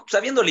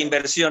 Sabiendo la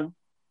inversión,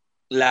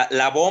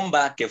 la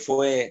bomba que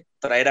fue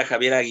traer a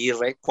Javier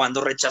Aguirre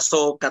cuando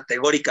rechazó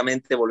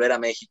categóricamente volver a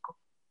México.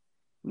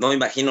 No me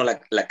imagino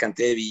la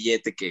cantidad de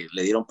billete que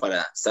le dieron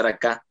para estar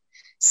acá.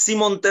 Si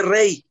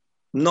Monterrey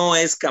no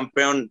es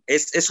campeón,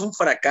 ¿es un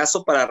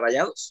fracaso para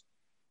Rayados?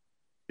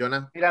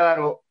 Jonah. Mira,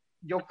 Daro,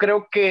 yo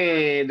creo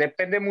que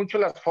depende mucho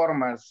las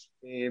formas.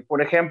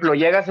 Por ejemplo,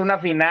 llegas a una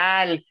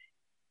final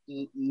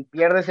y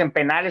pierdes en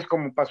penales,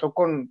 como pasó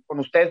con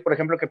ustedes, por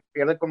ejemplo, que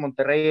pierde con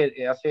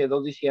Monterrey hace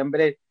 2 de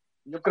diciembre.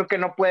 Yo creo que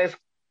no puedes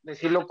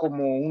decirlo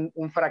como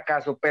un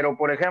fracaso, pero,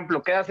 por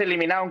ejemplo, quedas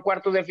eliminado en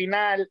cuartos de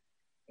final,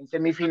 en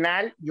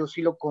semifinal, yo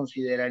sí lo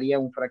consideraría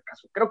un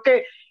fracaso. Creo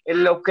que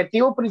el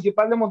objetivo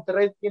principal de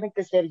Monterrey tiene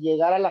que ser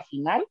llegar a la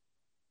final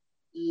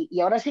y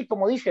ahora sí,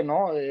 como dice,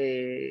 ¿no?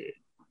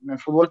 En el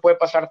fútbol puede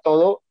pasar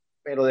todo,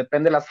 pero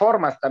depende de las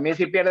formas. También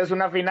si pierdes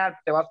una final,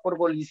 te vas por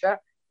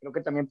goliza, creo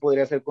que también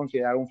podría ser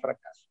considerado un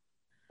fracaso.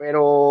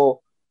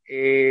 Pero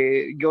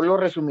yo lo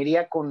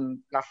resumiría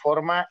con la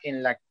forma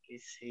en la que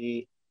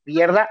se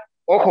pierda.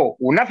 Ojo,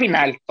 una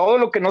final. Todo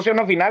lo que no sea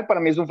una final para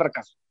mí es un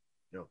fracaso.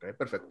 Ok,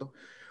 perfecto.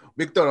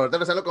 Víctor, ahorita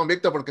regresando con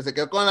Víctor porque se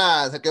quedó con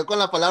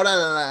la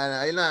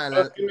palabra ahí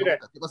mira,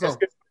 ¿qué pasó? Es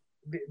que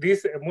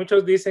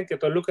muchos dicen que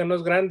Toluca no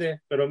es grande,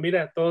 pero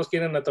mira, todos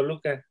quieren a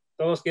Toluca,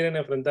 todos quieren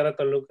enfrentar a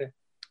Toluca.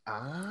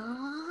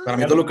 Para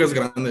mí Toluca es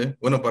grande.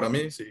 Bueno, para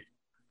mí sí.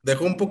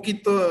 Dejó un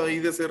poquito ahí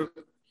de ser,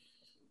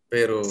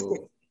 pero...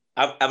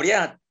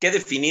 Habría que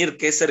definir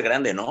qué es ser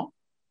grande, ¿no?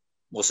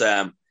 O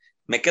sea,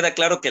 me queda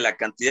claro que la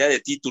cantidad de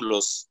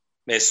títulos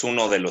es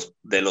uno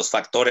de los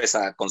factores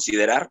a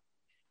considerar,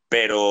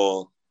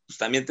 pero pues,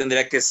 también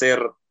tendría que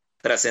ser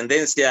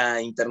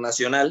trascendencia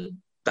internacional,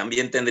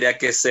 también tendría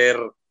que ser,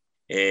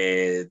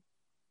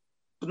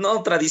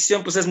 no,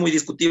 tradición, pues es muy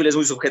discutible, es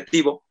muy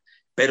subjetivo,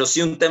 pero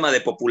sí un tema de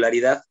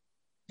popularidad.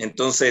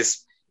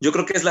 Entonces, yo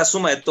creo que es la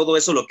suma de todo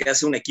eso lo que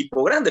hace un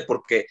equipo grande,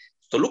 porque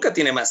Toluca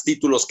tiene más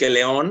títulos que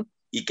León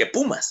y que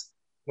Pumas.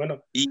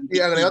 Bueno, y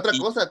agregué otra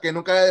cosa, que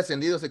nunca había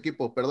descendido ese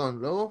equipo,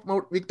 perdón. ¿No,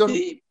 Víctor?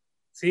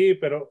 Sí,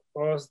 pero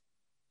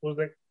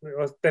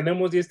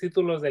tenemos 10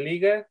 títulos de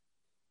liga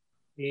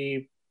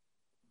y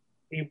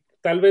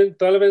tal vez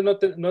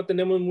no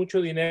tenemos mucho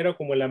dinero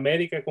como el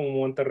América, como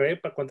Monterrey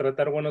para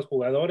contratar buenos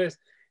jugadores.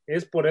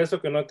 Es por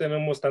eso que no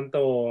tenemos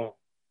tanto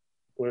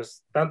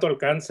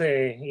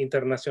alcance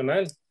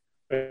internacional,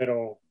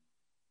 pero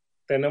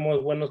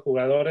tenemos buenos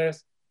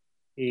jugadores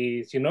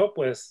y si no,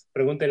 pues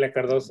pregúntele a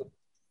Cardoso.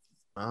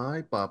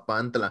 Ay,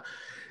 papántala.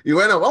 Y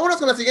bueno, vámonos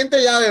con la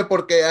siguiente llave,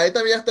 porque ahí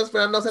también está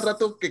esperando hace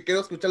rato que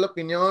quiero escuchar la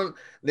opinión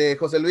de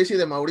José Luis y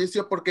de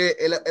Mauricio, porque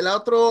el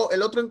otro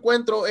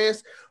encuentro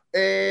es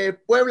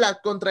Puebla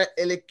contra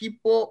el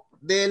equipo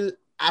del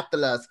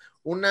Atlas.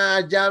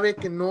 Una llave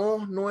que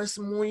no es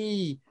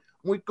muy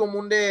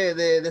común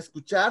de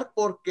escuchar,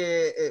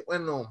 porque,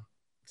 bueno,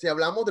 si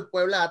hablamos de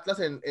Puebla Atlas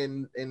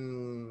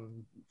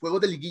en juegos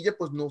de liguilla,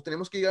 pues nos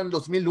tenemos que ir en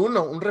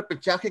 2001, un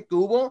repechaje que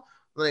hubo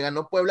donde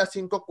ganó Puebla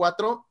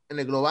 5-4 en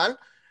el global,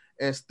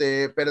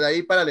 pero de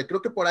ahí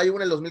creo que por ahí hubo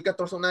en el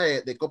 2014 una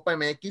de Copa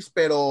MX,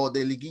 pero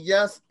de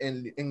liguillas,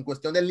 en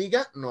cuestión de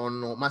liga, no,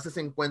 más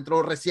ese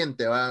encuentro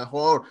reciente, a lo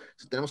mejor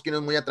si tenemos que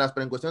irnos muy atrás,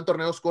 pero en cuestión de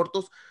torneos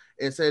cortos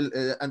es el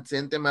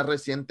antecedente más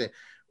reciente.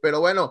 Pero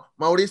bueno,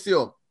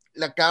 Mauricio,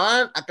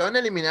 acaban de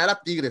eliminar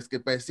a Tigres, que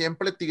pues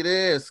siempre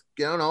Tigres,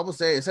 que no, pues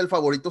es el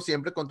favorito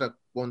siempre contra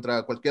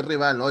cualquier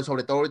rival, ¿no? Y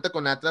sobre todo ahorita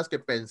con Atlas, que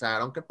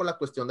pensaron que por la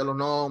cuestión de los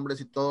nombres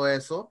y todo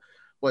eso,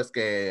 pues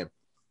que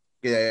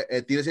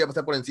Tigres iba a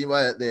pasar por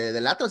encima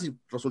del Atlas y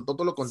resultó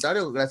todo lo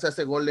contrario, gracias a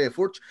ese gol de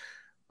Furch.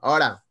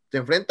 Ahora, se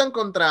enfrentan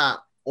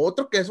contra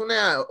otro que es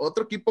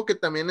otro equipo que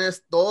también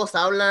todos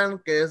hablan,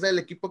 que es el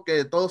equipo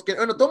que todos quieren,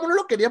 bueno, todo el mundo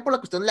lo quería por la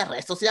cuestión de las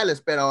redes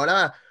sociales, pero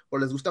ahora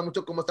pues les gusta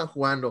mucho cómo están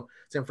jugando.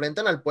 Se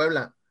enfrentan al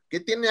Puebla. ¿Qué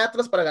tiene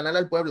Atlas para ganar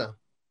al Puebla?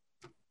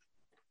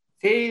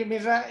 Sí,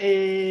 Mirra,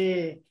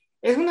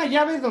 es una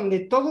llave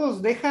donde todos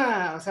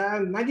o sea,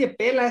 nadie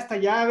pela esta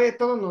llave,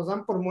 todos nos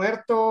dan por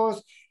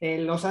muertos,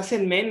 los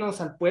hacen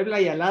menos al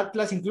Puebla y al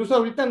Atlas, incluso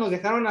ahorita nos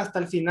dejaron hasta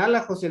el final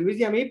a José Luis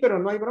y a mí, pero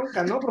no hay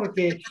bronca, ¿no?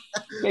 Porque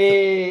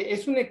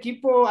es un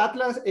equipo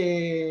Atlas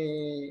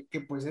que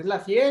pues es la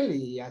fiel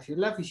y así es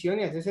la afición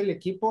y así es el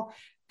equipo.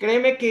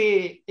 Créeme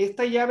que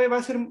esta llave va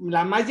a ser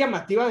la más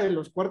llamativa de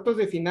los cuartos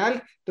de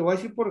final. Te voy a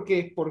decir por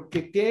qué.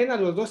 Porque tienen a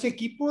los dos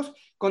equipos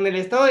con el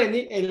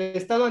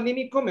estado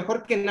anímico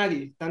mejor que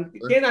nadie.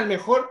 Tienen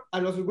a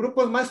los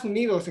grupos más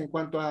unidos en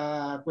cuanto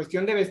a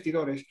cuestión de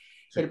vestidores.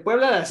 El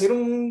Puebla de hacer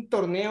un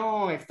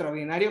torneo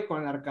extraordinario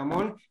con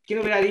Arcamón, ¿quién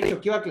hubiera dicho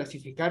que iba a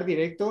clasificar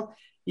directo?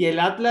 Y el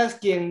Atlas,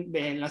 quien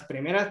en las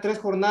primeras 3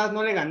 jornadas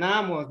no le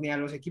ganábamos ni a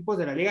los equipos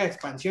de la Liga de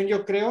Expansión,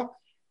 yo creo.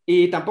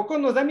 Y tampoco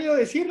nos da miedo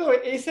decirlo,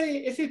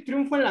 ese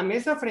triunfo en la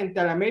mesa frente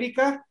al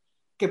América,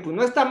 que pues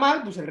no está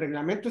mal, pues el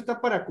reglamento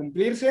está para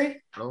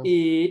cumplirse, No.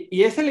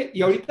 y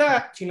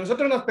ahorita, si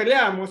nosotros nos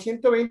peleábamos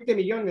 120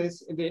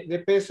 millones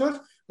de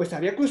pesos, pues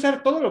había que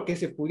usar todo lo que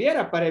se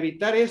pudiera para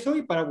evitar eso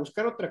y para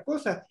buscar otra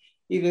cosa.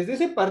 Y desde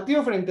ese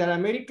partido frente al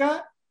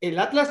América, el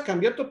Atlas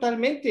cambió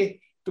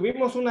totalmente.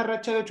 Tuvimos una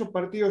racha de 8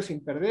 partidos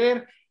sin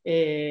perder,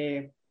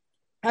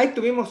 ahí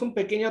tuvimos un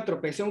pequeño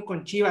tropezón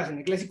con Chivas en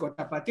el Clásico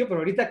Tapatío, pero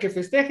ahorita que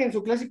festejen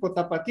su Clásico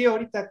Tapatío,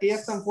 ahorita que ya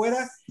están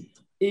fuera,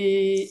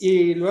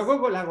 y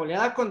luego la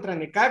goleada contra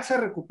Necaxa,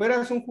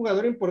 recuperas un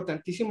jugador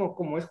importantísimo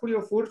como es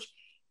Julio Furch,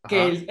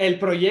 que el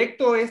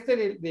proyecto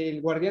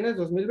del Guardianes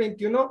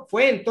 2021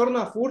 fue en torno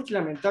a Furch,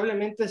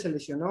 lamentablemente se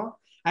lesionó.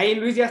 Ahí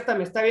Luis ya hasta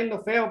me está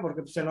viendo feo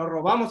porque pues, se lo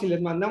robamos y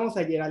les mandamos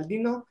a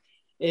Geraldino,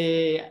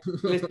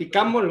 les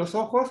picamos los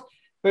ojos.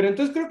 Pero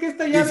entonces creo que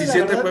esta llave, 17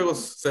 la verdad,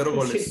 juegos, 0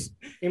 goles.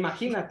 Sí,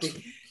 imagínate.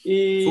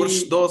 Y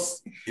Furch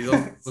 2 y 2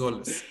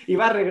 goles. Y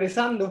va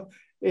regresando.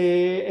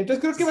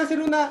 Entonces creo que va a ser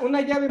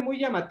una llave muy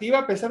llamativa,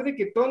 a pesar de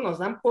que todos nos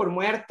dan por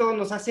muertos,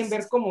 nos hacen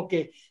ver como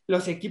que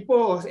los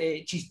equipos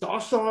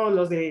chistosos,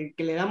 los de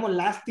que le damos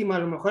lástima, a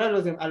lo mejor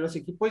a los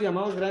equipos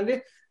llamados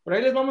grandes, por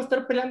ahí les vamos a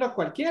estar peleando a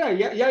cualquiera.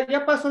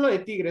 Ya pasó lo de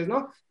Tigres,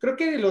 ¿no? Creo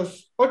que de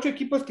los 8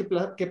 equipos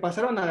que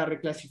pasaron a la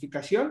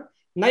reclasificación,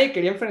 nadie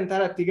quería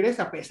enfrentar a Tigres,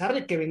 a pesar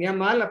de que venía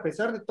mal, a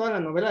pesar de toda la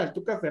novela del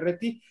Tuca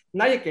Ferretti,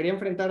 nadie quería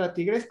enfrentar a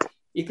Tigres.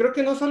 Y creo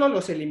que no solo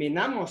los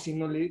eliminamos,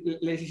 sino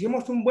les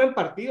hicimos un buen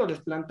partido,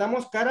 les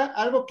plantamos cara,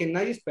 algo que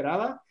nadie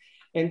esperaba.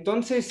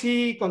 Entonces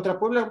sí, contra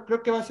Puebla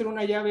creo que va a ser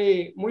una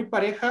llave muy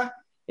pareja.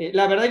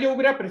 La verdad yo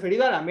hubiera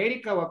preferido al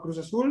América o a Cruz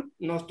Azul.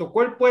 Nos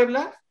tocó el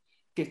Puebla,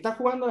 que está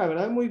jugando la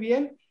verdad muy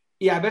bien,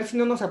 y a ver si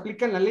no nos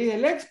aplican la ley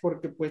del ex,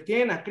 porque pues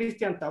tienen a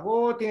Cristian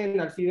Tabó, tienen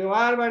a Alfredo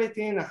Álvarez,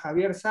 tienen a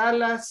Javier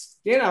Salas,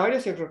 tienen a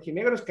varios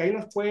rojinegros que ahí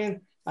nos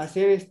pueden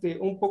hacer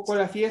un poco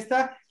la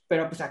fiesta.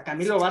 Pero pues a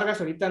Camilo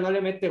Vargas ahorita no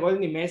le mete gol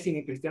ni Messi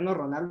ni Cristiano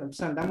Ronaldo,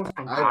 entonces andamos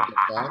con todo.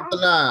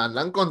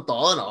 Andan con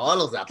todo, no,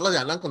 los de Atlas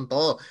ya andan con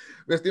todo.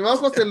 Mi estimado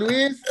José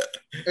Luis,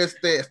 es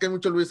que hay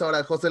mucho Luis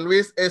ahora. José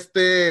Luis,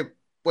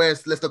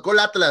 pues les tocó el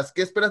Atlas.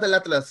 ¿Qué esperas del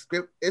Atlas?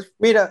 ¿Es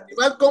Mira,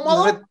 rival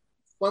cómodo?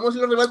 ¿Podemos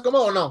decirlo rival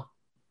cómodo o no?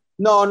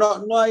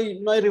 No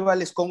hay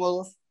rivales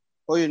cómodos.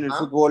 Hoy en el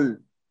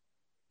fútbol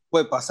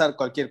puede pasar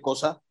cualquier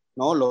cosa,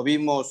 ¿no? Lo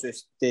vimos,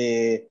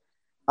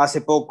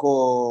 hace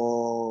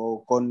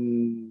poco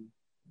con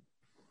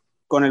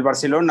el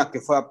Barcelona,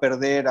 que fue a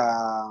perder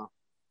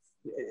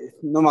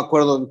no me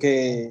acuerdo en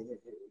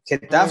qué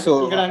Getafe.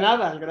 El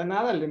Granada.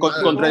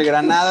 Contra el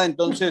Granada,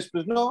 entonces,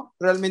 pues no,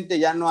 realmente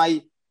ya no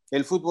hay,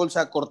 el fútbol se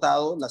ha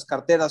cortado, las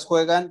carteras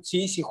juegan,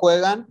 sí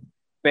juegan,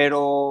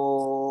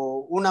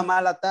 pero una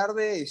mala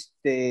tarde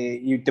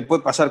y te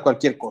puede pasar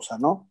cualquier cosa,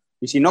 ¿no?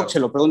 Y si no, que se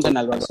lo pregunten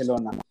al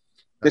Barcelona.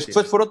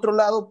 Después, por otro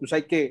lado, pues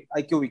hay que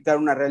ubicar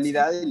una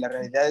realidad, y la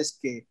realidad es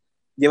que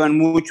llevan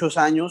muchos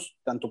años,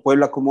 tanto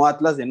Puebla como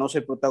Atlas, de no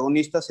ser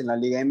protagonistas en la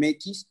Liga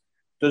MX.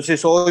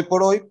 Entonces, hoy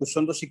por hoy, pues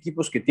son 2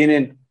 equipos que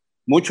tienen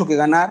mucho que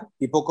ganar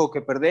y poco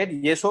que perder,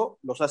 y eso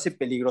los hace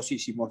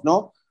peligrosísimos,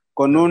 ¿no?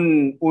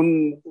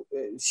 Con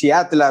si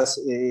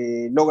Atlas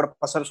logra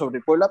pasar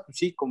sobre Puebla, pues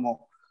sí,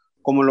 como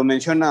lo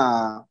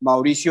menciona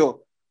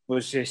Mauricio,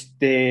 pues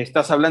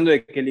estás hablando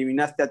de que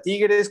eliminaste a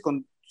Tigres,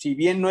 si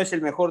bien no es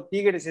el mejor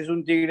Tigres, es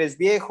un Tigres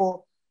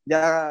viejo,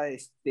 ya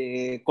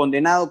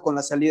condenado con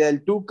la salida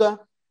del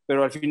Tuca,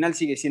 pero al final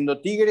sigue siendo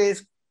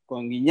Tigres,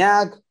 con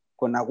Guiñac,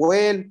 con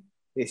Agüel,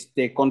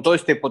 con todo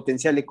este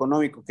potencial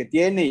económico que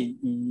tiene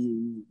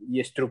y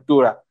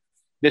estructura.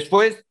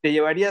 Después te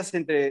llevarías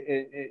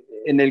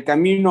en el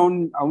camino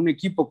a un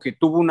equipo que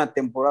tuvo una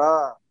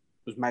temporada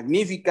pues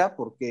magnífica,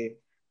 porque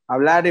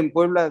hablar en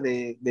Puebla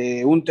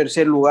de un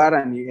tercer lugar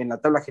en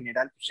la tabla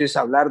general, pues es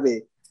hablar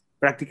de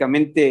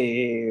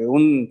prácticamente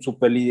un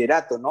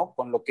superliderato, ¿no?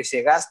 Con lo que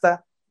se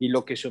gasta y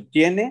lo que se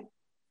obtiene.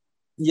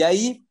 Y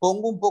ahí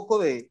pongo un poco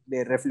de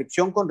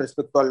reflexión con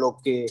respecto a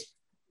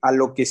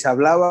lo que se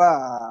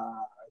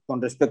hablaba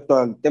con respecto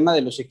al tema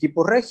de los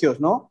equipos regios,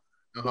 ¿no?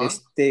 Ajá.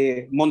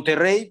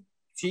 Monterrey,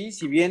 sí,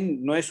 si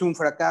bien no es un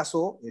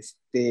fracaso,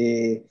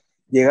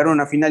 llegaron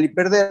a final y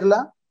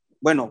perderla.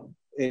 Bueno,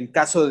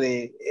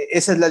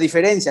 esa es la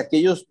diferencia, que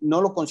ellos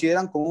no lo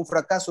consideran como un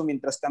fracaso,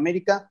 mientras que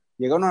América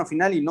llegaron a una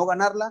final y no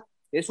ganarla,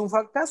 es un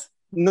fracaso.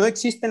 No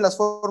existen las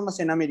formas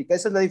en América.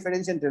 Esa es la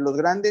diferencia entre los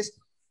grandes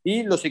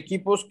y los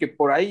equipos que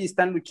por ahí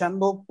están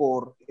luchando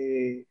por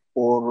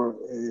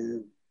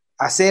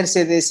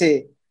hacerse de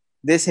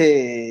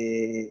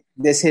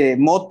ese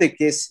mote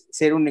que es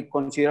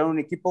considerado un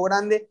equipo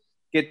grande,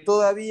 que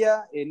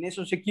todavía en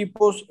esos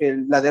equipos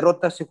la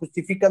derrota se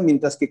justifica,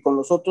 mientras que con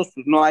los otros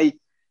pues no hay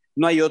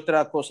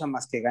otra cosa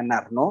más que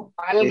ganar, ¿no?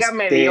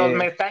 Válgame Dios,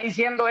 me está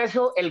diciendo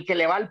eso el que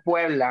le va al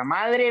Puebla,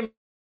 madre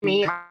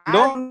mía.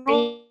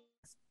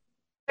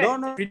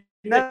 No,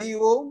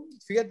 digo,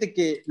 fíjate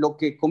que lo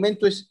que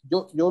comento es,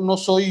 yo no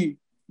soy,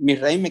 mi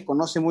raíz me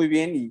conoce muy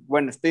bien y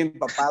bueno, estoy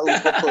empapado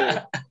un poco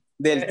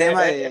del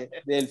tema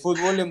del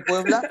fútbol en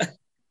Puebla.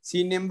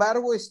 Sin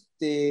embargo,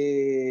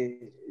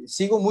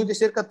 sigo muy de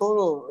cerca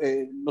todos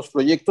los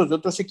proyectos de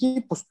otros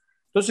equipos.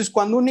 Entonces,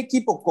 cuando un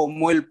equipo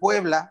como el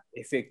Puebla,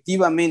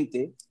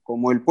 efectivamente,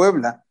 como el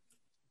Puebla,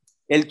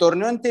 el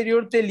torneo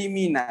anterior te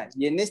elimina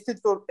y en este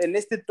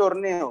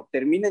torneo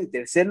termina en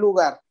tercer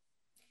lugar,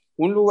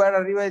 un lugar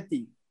arriba de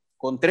ti,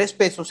 con 3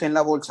 pesos en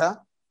la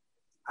bolsa,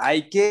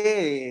 hay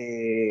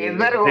que es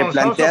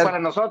vergonzoso para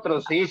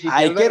nosotros, sí,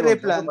 hay que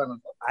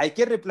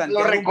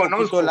replantear un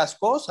poquito las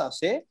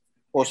cosas, ¿eh?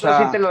 O eso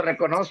sea, sí te lo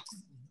reconozco.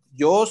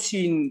 Yo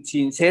sin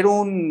ser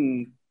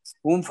un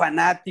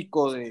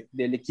fanático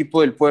del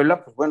equipo del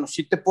Puebla, pues bueno,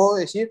 sí te puedo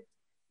decir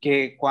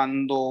que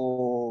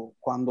cuando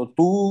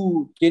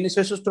tú tienes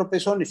esos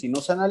tropezones y no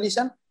se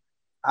analizan,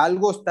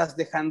 algo estás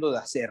dejando de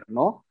hacer,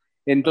 ¿no?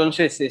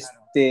 Entonces,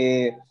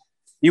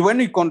 y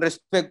bueno, y con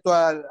respecto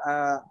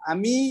a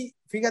mí,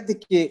 fíjate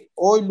que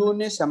hoy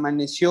lunes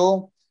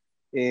amaneció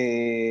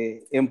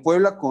en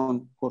Puebla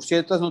por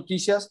ciertas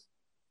noticias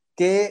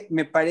que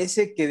me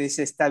parece que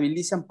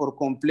desestabilizan por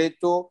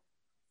completo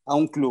a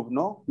un club,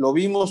 ¿no? Lo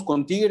vimos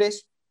con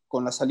Tigres,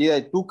 con la salida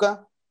de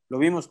Tuca, lo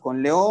vimos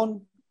con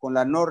León, con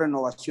la no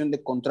renovación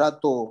de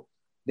contrato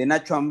de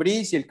Nacho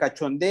Ambriz y el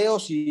cachondeo,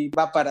 si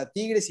va para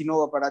Tigres, si no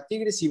va para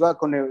Tigres, si va a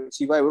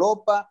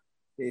Europa,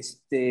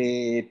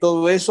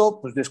 todo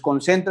eso, pues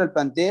desconcentra el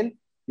plantel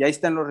y ahí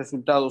están los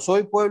resultados.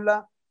 Hoy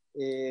Puebla,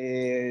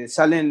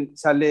 salen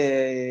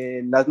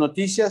las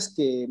noticias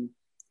que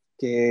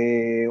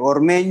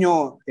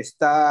Ormeño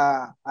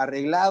está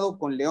arreglado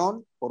con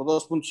León por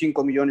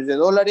 $2.5 millones.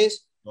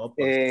 No,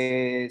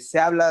 se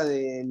habla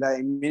de la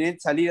inminente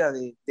salida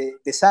de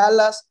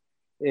Salas,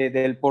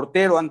 del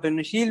portero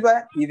Antonio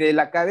Silva y de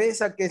la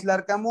cabeza que es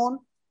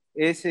Larcamón,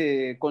 es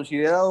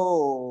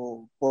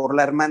considerado por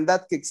la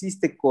hermandad que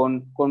existe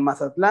con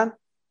Mazatlán,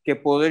 que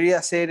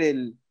podría ser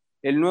el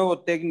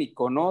nuevo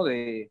técnico, ¿no?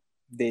 de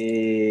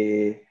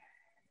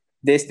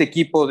este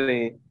equipo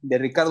de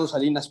Ricardo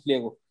Salinas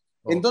Pliego.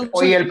 Entonces,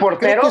 oye, ¿el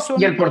portero?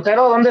 ¿Y el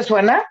portero dónde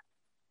suena?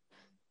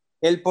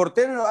 El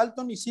portero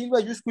Anthony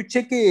Silva, yo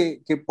escuché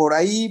que por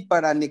ahí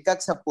para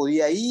Necaxa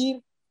podía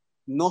ir,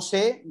 no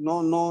sé,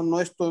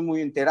 no estoy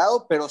muy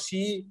enterado, pero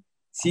sí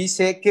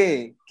sé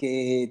que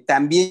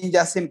también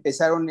ya se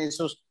empezaron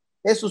esos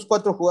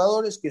 4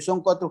 jugadores, que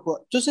son 4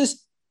 jugadores.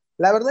 Entonces,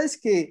 la verdad es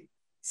que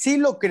sí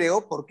lo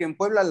creo, porque en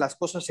Puebla las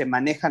cosas se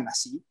manejan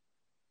así,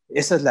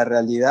 esa es la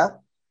realidad.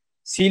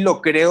 Sí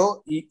lo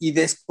creo y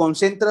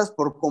desconcentras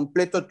por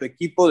completo a tu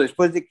equipo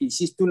después de que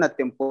hiciste una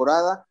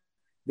temporada,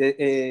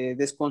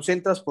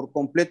 desconcentras por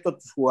completo a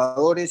tus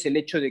jugadores, el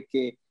hecho de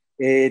que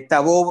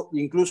Tabó,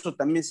 incluso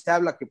también se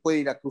habla que puede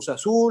ir a Cruz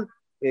Azul,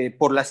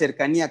 por la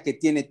cercanía que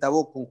tiene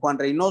Tabó con Juan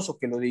Reynoso,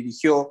 que lo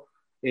dirigió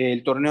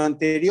el torneo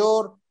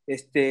anterior,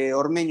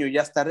 Ormeño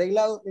ya está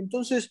arreglado,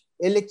 entonces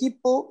el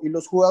equipo y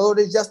los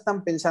jugadores ya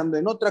están pensando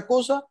en otra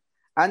cosa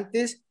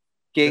antes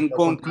que en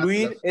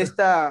concluir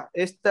esta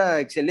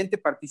excelente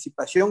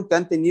participación que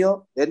han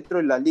tenido dentro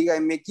de la Liga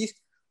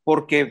MX,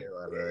 porque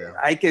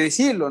hay que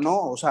decirlo,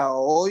 ¿no? O sea,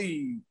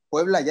 hoy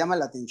Puebla llama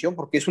la atención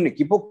porque es un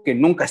equipo que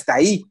nunca está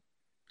ahí.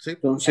 Sí,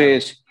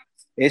 entonces,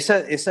 esa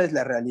es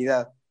la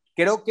realidad.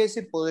 Creo que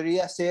ese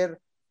podría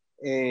ser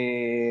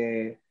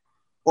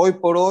hoy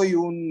por hoy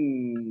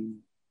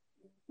un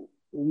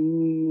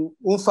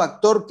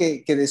factor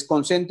que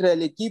desconcentre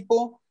al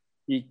equipo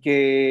y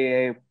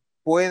que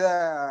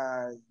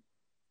pueda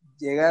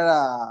llegar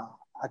a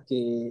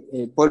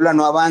que Puebla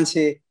no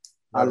avance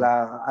a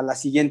la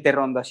siguiente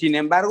ronda. Sin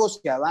embargo,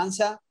 si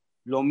avanza,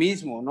 lo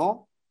mismo,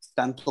 ¿no?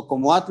 Tanto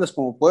como Atlas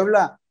como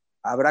Puebla,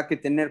 habrá que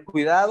tener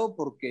cuidado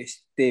porque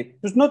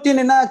pues no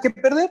tiene nada que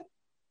perder.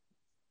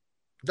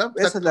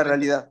 Esa es la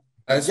realidad.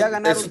 Ya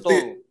ganaron todo.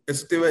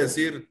 Eso te iba a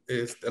decir,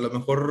 a lo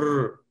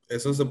mejor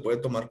eso se puede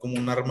tomar como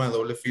un arma de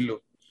doble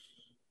filo.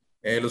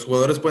 Los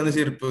jugadores pueden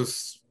decir,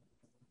 pues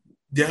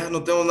ya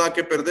no tenemos nada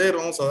que perder,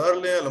 vamos a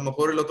darle, a lo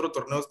mejor el otro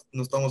torneo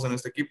no estamos en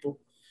este equipo.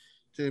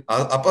 Sí.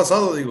 Ha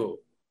pasado, digo,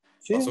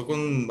 sí. Pasó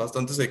con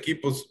bastantes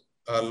equipos,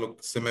 a lo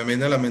que se me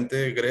viene a la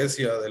mente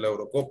Grecia de la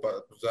Eurocopa,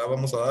 pues ya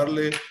vamos a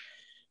darle,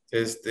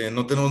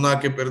 no tenemos nada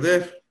que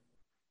perder.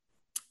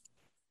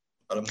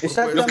 A lo mejor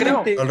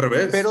exactamente, al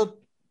revés. Pero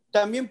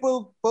también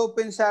puedo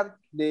pensar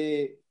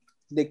de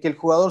que el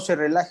jugador se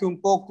relaje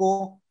un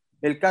poco,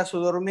 el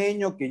caso de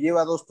Ormeño, que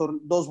lleva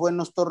dos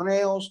buenos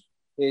torneos,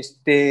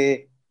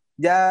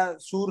 ya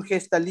surge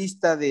esta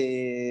lista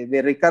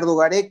de Ricardo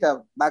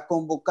Gareca, va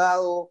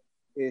convocado,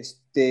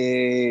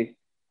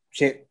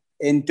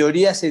 en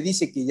teoría se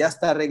dice que ya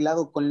está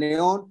arreglado con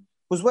León.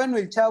 Pues bueno,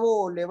 el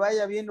chavo le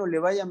vaya bien o le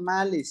vaya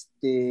mal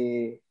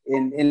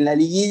en la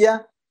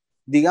liguilla,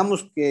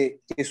 digamos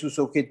que sus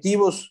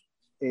objetivos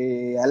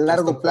a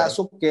largo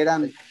plazo, que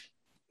eran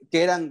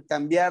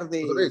cambiar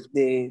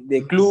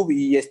de club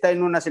y estar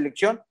en una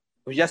selección,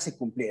 pues ya se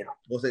cumplieron.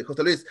 José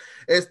Luis,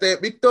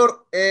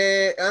 Víctor,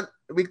 te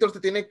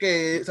tiene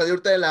que salir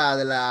ahorita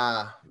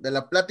de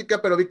la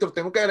plática, pero Víctor,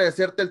 tengo que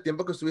agradecerte el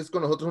tiempo que estuviste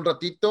con nosotros un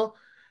ratito.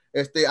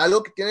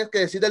 Algo que tienes que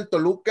decir del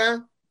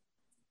Toluca.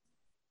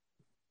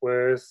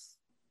 Pues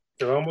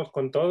que vamos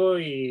con todo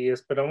y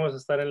esperamos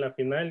estar en la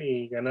final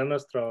y ganar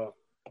nuestra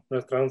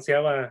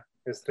 11ª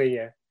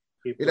estrella.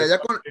 Y mira,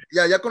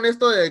 pues, ya con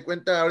esto de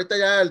cuenta, ahorita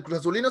ya el Cruz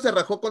Azulino se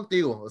rajó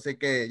contigo, así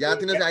que ya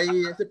tienes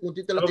ahí ese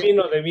puntito. No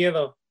vino de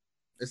miedo.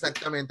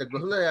 Exactamente, el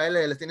Cruz Azul a él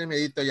les tiene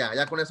miedito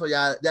ya con eso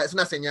ya es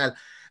una señal.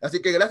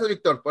 Así que gracias,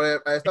 Víctor, por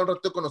estar un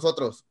ratito con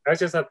nosotros.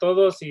 Gracias a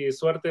todos y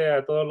suerte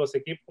a todos los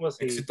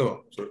equipos. Y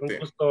éxito, suerte. Un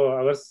gusto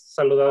haber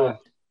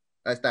saludado.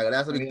 Ahí está,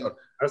 gracias, Víctor.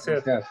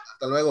 Gracias.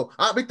 Hasta luego.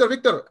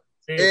 Víctor,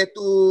 sí.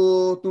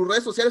 Tus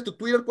redes sociales, tu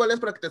Twitter, ¿cuál es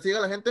para que te siga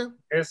la gente?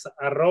 Es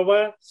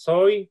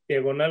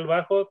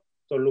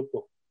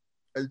 @soy_Toluco.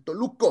 El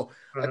Toluco,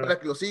 ahí para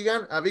que lo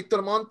sigan, a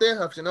Víctor Montes,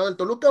 aficionado del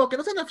Toluca, o que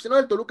no sean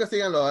aficionados del Toluca,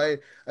 síganlo ahí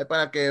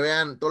para que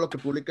vean todo lo que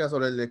publica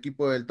sobre el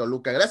equipo del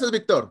Toluca. Gracias,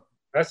 Víctor.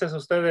 Gracias a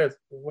ustedes,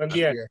 buen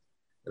día.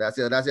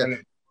 Gracias.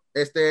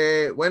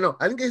 Bueno,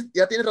 alguien que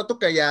ya tiene rato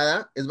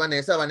callada es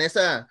Vanessa.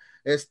 Vanessa,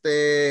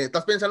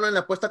 ¿estás pensando en la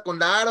apuesta con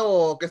Daro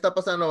o qué está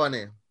pasando,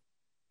 Vané?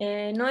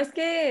 No, es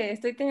que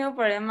estoy teniendo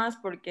problemas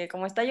porque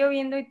como está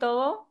lloviendo y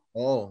todo.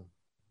 Oh.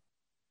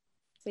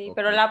 Sí, okay.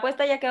 Pero la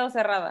apuesta ya quedó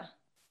cerrada.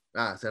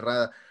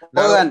 Cerrada.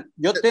 Oigan,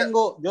 yo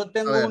tengo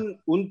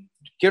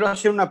quiero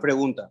hacer una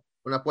pregunta.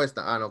 Una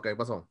apuesta. No, ¿qué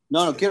pasó?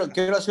 No,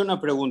 quiero hacer una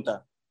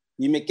pregunta.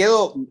 Y me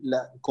quedo,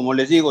 como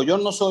les digo, yo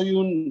no soy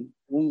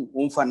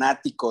un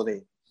fanático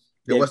del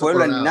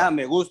Puebla ni nada.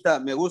 Me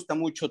gusta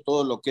mucho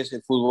todo lo que es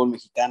el fútbol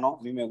mexicano.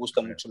 A mí me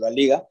gusta mucho la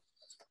liga.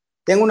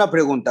 Tengo una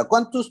pregunta.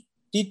 ¿Cuántos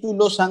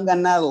títulos han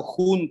ganado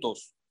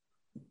juntos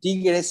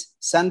Tigres,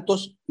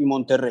 Santos y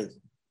Monterrey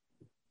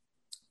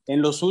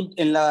en los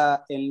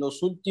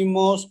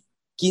últimos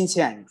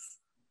 15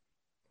 años?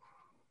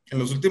 En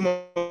los últimos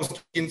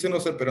 15 no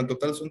sé, pero en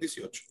total son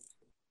 18.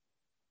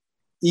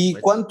 ¿Y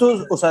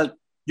cuántos? O sea,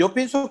 yo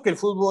pienso que el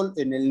fútbol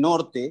en el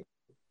norte,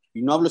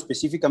 y no hablo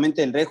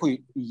específicamente del Rejo,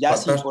 y ya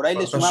si por ahí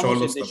le sumamos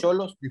el de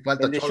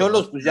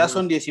Xolos, pues ya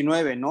son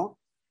 19, ¿no?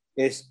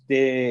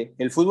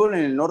 El fútbol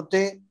en el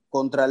norte,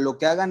 contra lo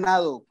que ha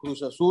ganado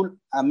Cruz Azul,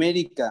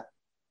 América,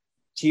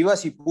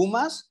 Chivas y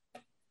Pumas,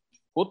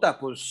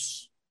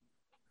 pues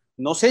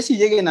no sé si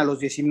lleguen a los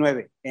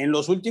 19 en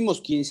los últimos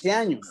 15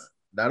 años.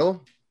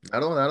 Daro.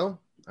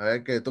 A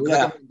ver, que tú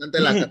crees representante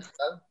de la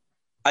capital.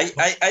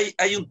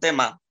 Hay un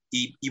tema,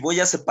 y voy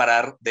a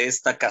separar de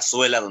esta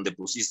cazuela donde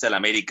pusiste al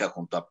América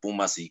junto a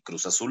Pumas y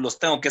Cruz Azul, los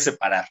tengo que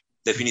separar.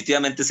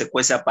 Definitivamente se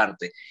cuece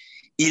aparte.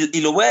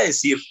 Y lo voy a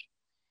decir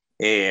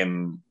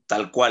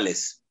tal cual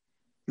es.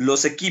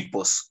 Los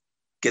equipos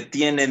que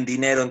tienen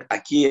dinero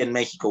aquí en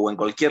México o en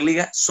cualquier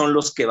liga son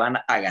los que van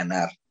a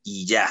ganar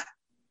y ya.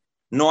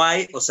 No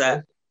hay, o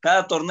sea,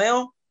 cada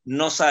torneo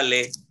no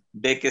sale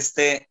de que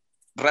esté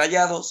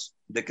Rayados,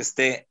 de que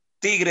esté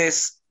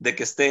Tigres, de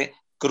que esté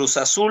Cruz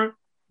Azul,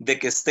 de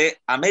que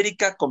esté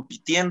América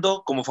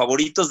compitiendo como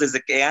favoritos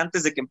desde que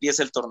antes de que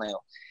empiece el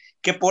torneo.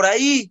 Que por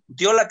ahí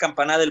dio la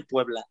campanada el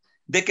Puebla,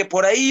 de que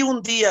por ahí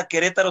un día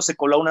Querétaro se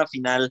coló a una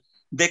final,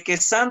 de que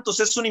Santos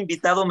es un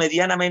invitado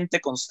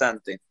medianamente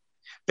constante.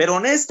 Pero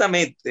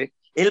honestamente,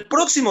 el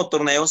próximo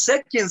torneo,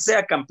 sea quien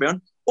sea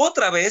campeón,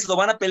 otra vez lo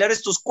van a pelear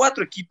estos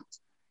 4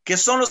 equipos, que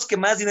son los que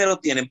más dinero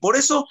tienen. Por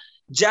eso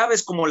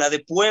llaves como la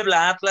de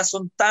Puebla, Atlas,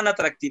 son tan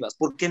atractivas,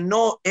 porque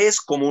no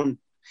es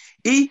común.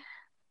 Y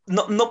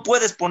no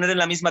puedes poner en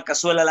la misma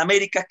cazuela al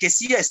América, que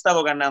sí ha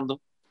estado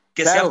ganando,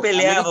 que se ha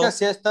peleado. América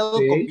se ha estado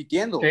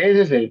compitiendo.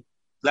 Sí.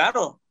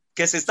 Claro,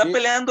 que se está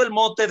peleando el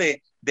mote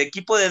de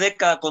equipo de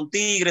década con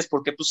Tigres,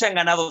 porque pues se han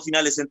ganado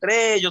finales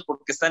entre ellos,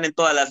 porque están en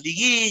todas las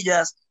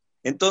liguillas.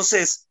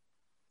 Entonces,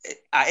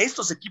 a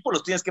estos equipos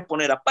los tienes que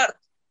poner aparte.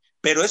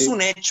 Pero es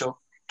un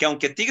hecho que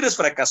aunque Tigres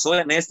fracasó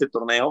en este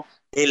torneo,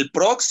 el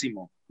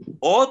próximo,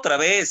 otra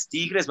vez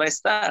Tigres va a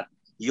estar,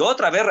 y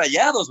otra vez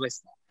Rayados va a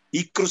estar.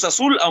 Y Cruz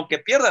Azul, aunque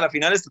pierda la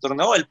final de este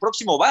torneo, el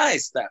próximo va a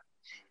estar.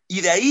 Y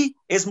de ahí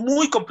es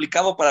muy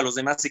complicado para los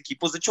demás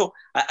equipos. De hecho,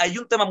 hay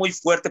un tema muy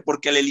fuerte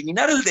porque al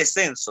eliminar el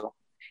descenso,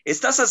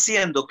 estás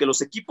haciendo que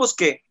los equipos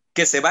que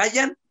se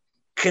vayan,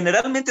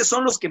 generalmente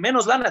son los que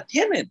menos lana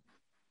tienen.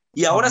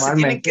 Y ahora se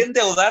tienen que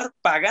endeudar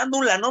pagando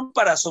un lanón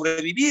para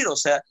sobrevivir. O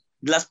sea,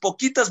 las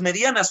poquitas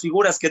medianas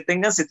figuras que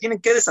tengan se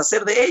tienen que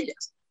deshacer de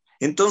ellas.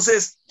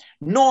 Entonces,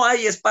 no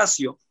hay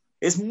espacio.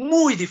 Es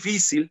muy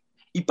difícil.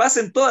 Y pasa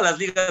en todas las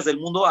ligas del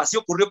mundo. Así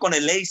ocurrió con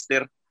el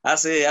Leicester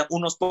hace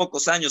unos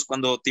pocos años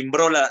cuando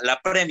timbró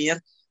la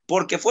Premier,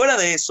 porque fuera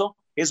de eso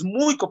es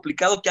muy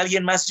complicado que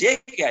alguien más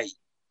llegue ahí.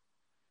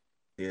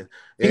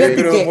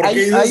 Pero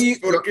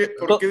que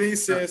 ¿por qué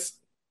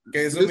dices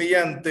que es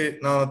humillante?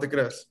 No te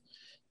creas.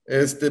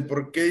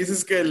 ¿Por qué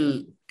dices que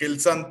el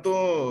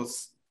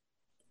Santos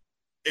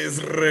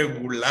es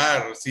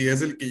regular? Si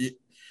es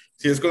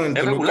con el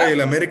 ¿Es Toluca regular? y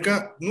el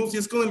América. No, si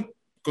es con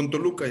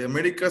Toluca y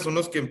América son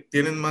los que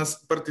tienen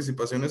más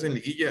participaciones en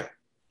liguilla.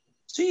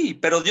 Sí,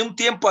 pero de un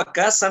tiempo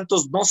acá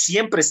Santos no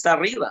siempre está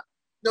arriba.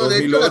 No, de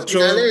hecho, las 2008,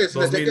 finales,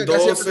 la Azteca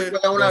casi siempre 2012, se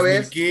juega una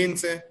vez.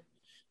 2015,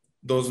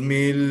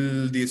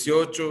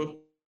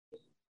 2018.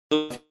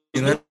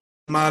 Finales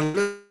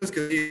malas que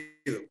he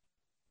ido.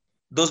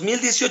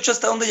 2018,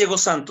 ¿hasta dónde llegó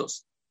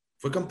Santos?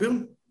 Fue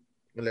campeón.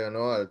 Le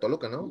ganó al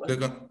Toluca, ¿no? Le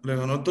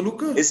ganó al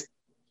Toluca. Es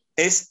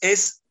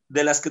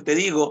de las que te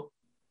digo.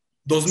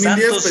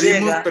 2010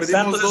 perdimos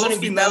Santos dos es un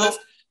invitado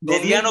finales.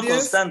 mediano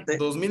constante.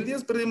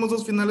 2010 perdimos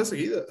 2 finales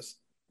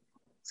seguidas.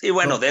 Sí,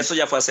 bueno, de eso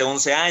ya fue hace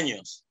 11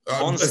 años.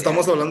 11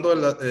 Estamos años. hablando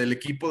del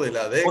equipo de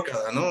la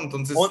década, ¿no?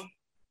 Entonces,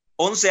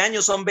 11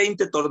 años son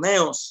 20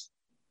 torneos.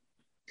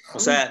 O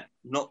sea,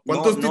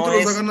 ¿cuántos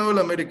títulos ha ganado el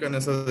América en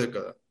esa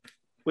década?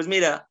 Pues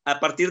mira, a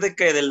partir de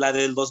la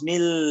del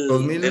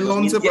 2011 de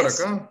 2010, para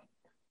acá.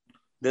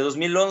 De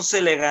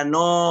 2011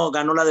 ganó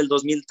la del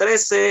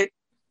 2013,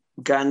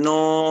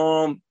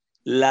 ganó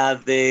la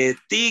de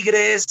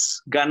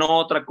Tigres, ganó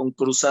otra con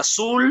Cruz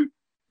Azul,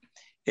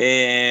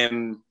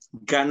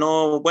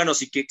 ganó, bueno,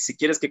 si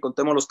quieres que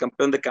contemos los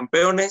campeones de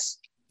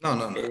campeones.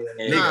 No.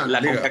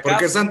 Liga.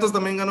 Porque Santos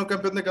también ganó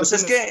campeón de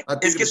campeones. Pues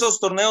es que esos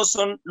torneos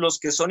son los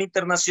que son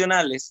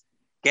internacionales,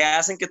 que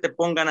hacen que te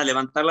pongan a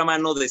levantar la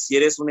mano de si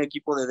eres un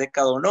equipo de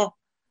década o no.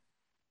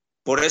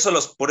 Por eso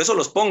los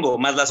pongo,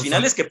 más las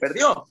finales que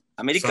perdió.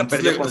 América Santos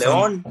perdió con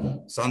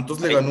León. Santos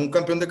le ganó un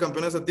campeón de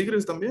campeones a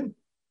Tigres también.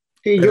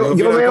 Sí, yo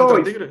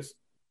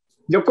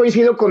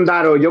coincido con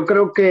Daro. Yo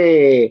creo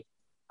que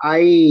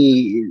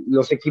hay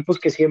los equipos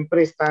que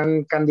siempre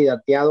están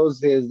candidateados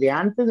desde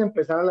antes de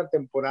empezar la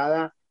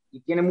temporada y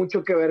tiene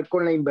mucho que ver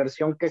con la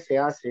inversión que se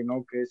hace,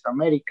 ¿no? Que es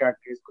América,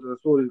 que es Cruz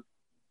Azul,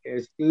 que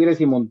es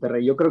Tigres y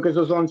Monterrey. Yo creo que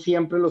esos son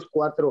siempre los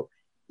 4.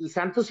 Y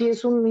Santos sí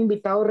es un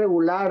invitado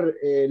regular,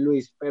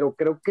 Luis, pero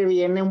creo que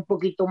viene un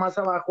poquito más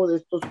abajo de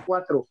estos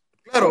 4.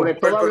 Claro, sobre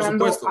todo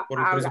hablando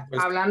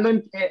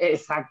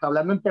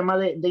en tema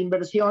de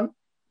inversión,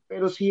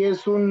 pero sí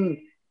es un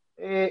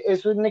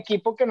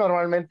equipo que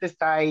normalmente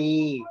está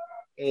ahí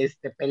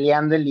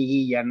peleando en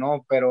liguilla,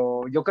 ¿no?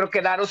 Pero yo creo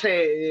que Daro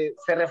se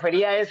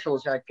refería a eso, o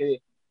sea,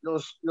 que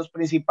los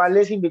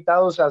principales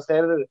invitados a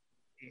ser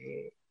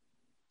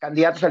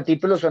candidatos al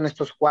título son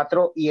estos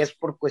 4 y es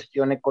por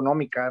cuestión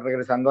económica,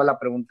 regresando a la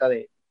pregunta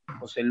de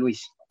José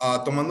Luis.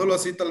 Tomándolo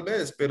así tal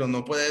vez, pero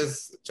no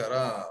puedes echar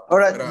a...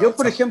 Ahora, yo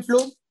por ejemplo,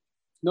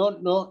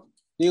 no,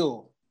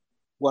 digo,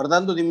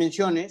 guardando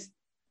dimensiones,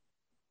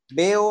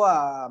 veo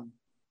a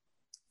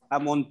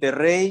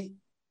Monterrey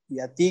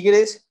y a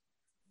Tigres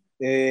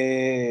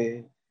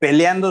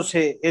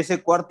peleándose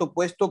ese cuarto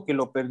puesto que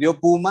lo perdió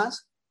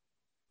Pumas,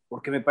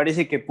 porque me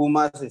parece que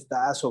Pumas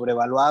está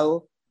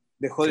sobrevaluado,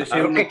 dejó de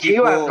ser un equipo...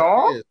 Chivas,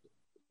 ¿no?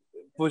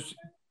 Pues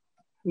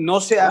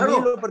no sé, a mí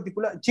en lo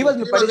particular, Chivas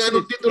me parece gana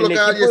un título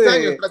cada 10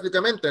 años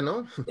prácticamente,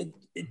 ¿no?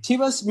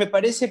 Chivas me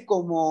parece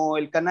como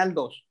el Canal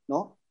 2,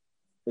 ¿no?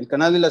 El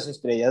Canal de las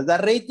Estrellas, da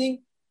rating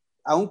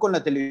aún con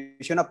la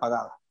televisión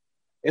apagada.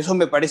 Eso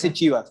me parece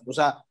Chivas, o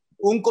sea,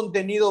 un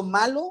contenido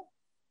malo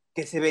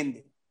que se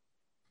vende,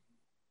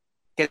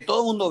 que todo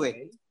el mundo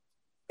ve.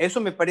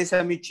 Eso me parece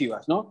a mí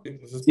Chivas, ¿no?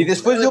 Y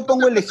después yo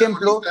pongo el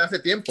ejemplo. Hace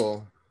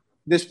tiempo.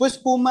 Después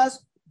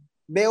Pumas,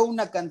 veo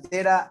una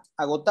cantera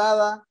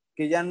agotada,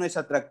 que ya no es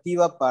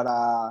atractiva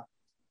para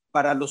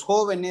los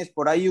jóvenes.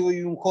 Por ahí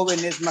un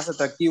joven es más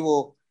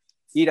atractivo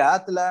ir a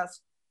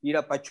Atlas, ir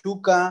a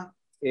Pachuca,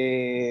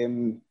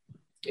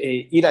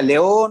 ir a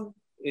León,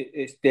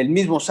 el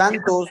mismo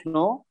Santos,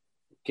 ¿no?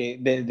 Que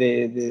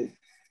de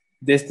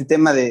este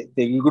tema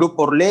del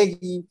grupo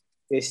Orlegui,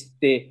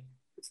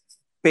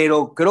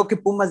 pero creo que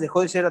Pumas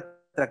dejó de ser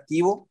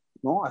atractivo,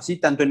 ¿no? Así,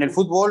 tanto en el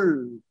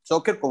fútbol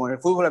soccer como en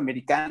el fútbol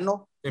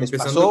americano.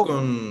 Empezando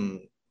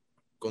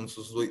con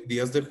sus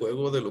días de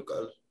juego de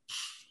local.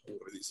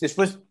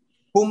 Después,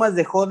 Pumas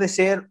dejó de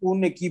ser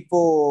un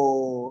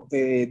equipo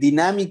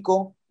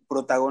dinámico,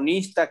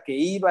 protagonista, que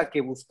iba,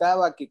 que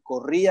buscaba, que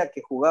corría,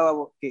 que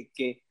jugaba,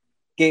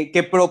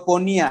 que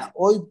proponía.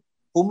 Hoy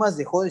Pumas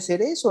dejó de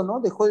ser eso,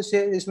 ¿no? Dejó de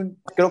ser,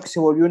 creo que se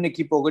volvió un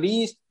equipo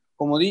gris,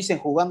 como dicen,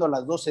 jugando a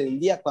las 12 del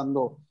día,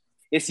 cuando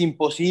es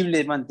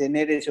imposible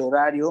mantener ese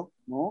horario,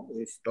 ¿no?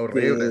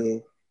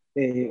 Horrible.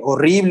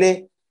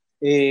 Horrible.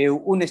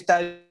 Un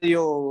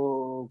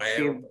estadio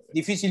que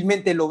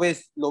difícilmente lo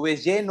ves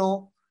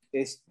lleno,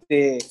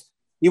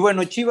 y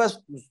bueno,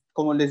 Chivas, pues,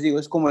 como les digo,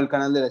 es como el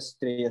Canal de las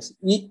Estrellas,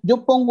 y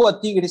yo pongo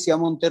a Tigres y a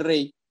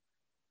Monterrey,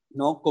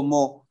 ¿no?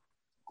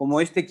 Como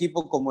este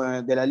equipo, como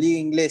de la liga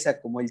inglesa,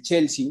 como el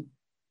Chelsea,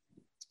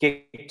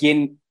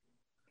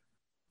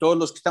 todos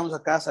los que estamos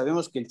acá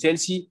sabemos que el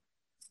Chelsea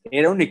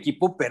era un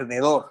equipo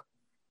perdedor,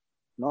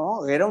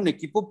 ¿no? Era un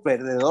equipo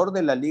perdedor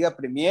de la Liga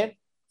Premier,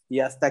 y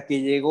hasta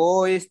que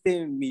llegó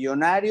este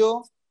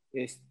millonario,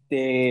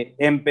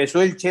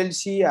 empezó el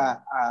Chelsea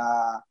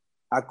a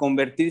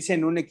convertirse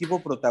en un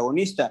equipo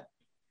protagonista.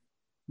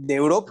 De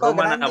Europa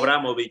Roman grande,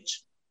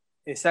 Abramovich.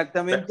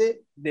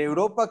 exactamente, de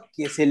Europa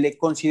que se le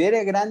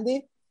considere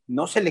grande,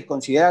 no se le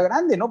considera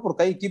grande, ¿no?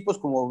 Porque hay equipos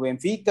como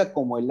Benfica,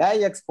 como el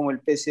Ajax, como el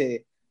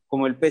PSV,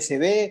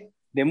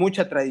 de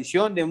mucha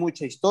tradición, de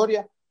mucha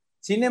historia.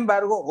 Sin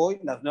embargo, hoy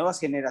las nuevas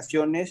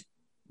generaciones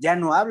ya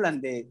no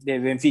hablan de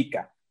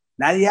Benfica.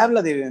 Nadie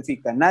habla de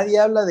Benfica, nadie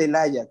habla del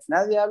Ajax,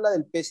 nadie habla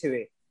del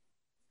PSV.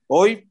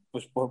 Hoy,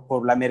 pues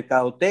por la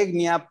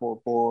mercadotecnia,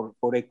 por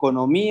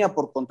economía,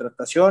 por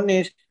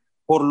contrataciones,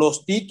 por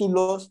los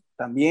títulos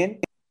también,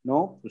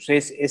 ¿no? Pues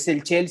es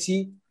el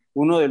Chelsea,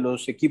 uno de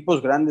los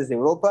equipos grandes de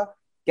Europa,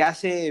 que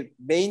hace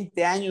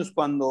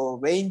 25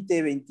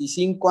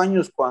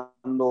 años,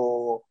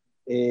 cuando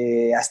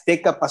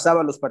Azteca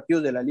pasaba los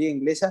partidos de la Liga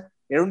Inglesa,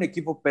 era un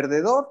equipo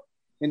perdedor.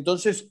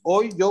 Entonces,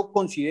 hoy yo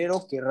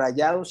considero que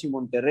Rayados y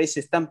Monterrey se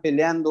están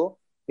peleando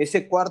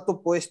ese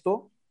cuarto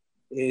puesto,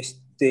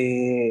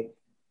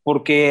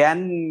 porque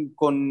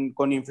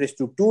con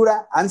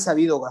infraestructura han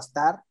sabido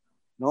gastar,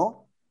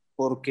 ¿no?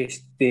 Porque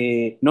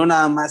no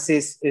nada más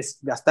es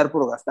gastar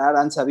por gastar,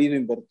 han sabido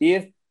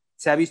invertir,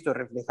 se ha visto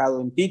reflejado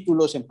en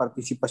títulos, en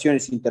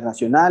participaciones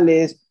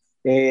internacionales,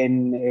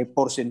 en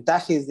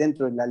porcentajes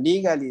dentro de la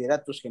liga,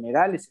 lideratos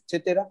generales,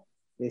 etcétera.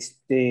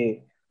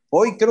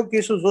 Hoy creo que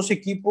esos dos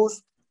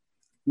equipos,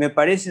 me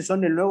parece,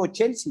 son el nuevo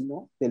Chelsea,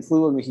 ¿no? Del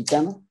fútbol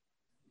mexicano.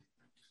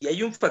 Y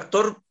hay un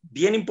factor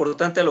bien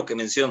importante a lo que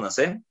mencionas,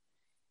 ¿eh?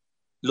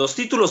 Los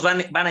títulos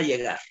van a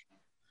llegar.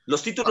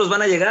 Los títulos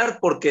van a llegar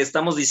porque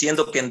estamos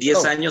diciendo que en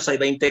 10 años hay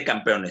 20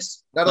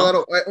 campeones.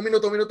 Claro. Un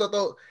minuto a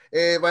todo.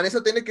 Vanessa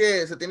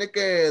se tiene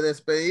que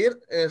despedir.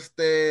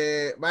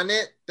 Vane,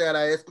 te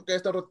agradezco que hayas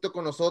estado un ratito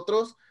con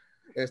nosotros,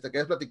 que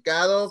hayas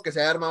platicado, que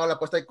se haya armado la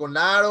apuesta ahí con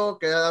Laro,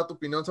 que hayas dado tu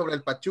opinión sobre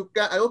el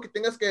Pachuca. ¿Algo que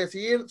tengas que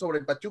decir sobre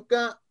el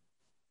Pachuca?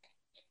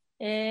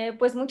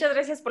 Pues muchas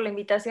gracias por la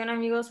invitación,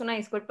 amigos. Una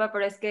disculpa,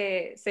 pero es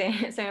que se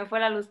me fue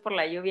la luz por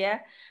la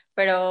lluvia.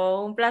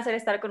 Pero un placer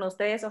estar con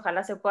ustedes,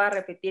 ojalá se pueda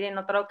repetir en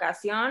otra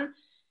ocasión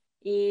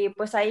y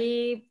pues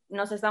ahí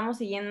nos estamos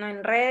siguiendo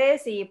en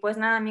redes y pues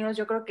nada, amigos,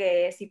 yo creo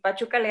que si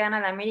Pachuca le gana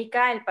al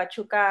América, el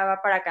Pachuca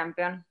va para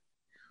campeón.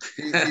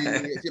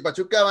 Si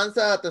Pachuca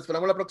avanza, te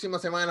esperamos la próxima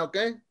semana, ¿ok?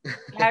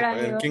 Claro, a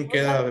ver amigos. quién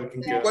queda,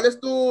 ¿Cuál es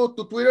tu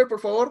Twitter, por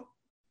favor?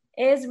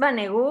 Es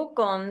Vanegu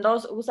con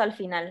 2 U's al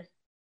final.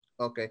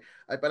 Ok,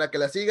 ahí para que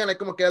la sigan, ahí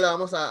como que la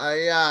vamos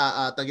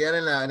a taguear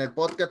en el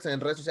podcast, en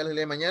redes sociales el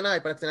día de mañana,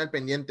 ahí para que estén al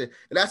pendiente.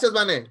 Gracias,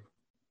 Vane.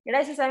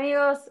 Gracias,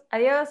 amigos.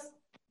 Adiós.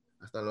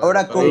 Hasta luego.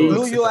 Ahora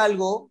concluyo Gracias,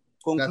 algo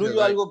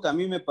que a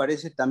mí me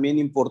parece también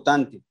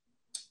importante.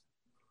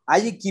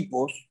 Hay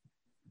equipos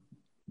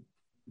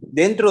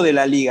dentro de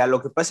la liga,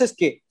 lo que pasa es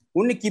que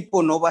un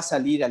equipo no va a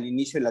salir al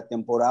inicio de la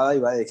temporada y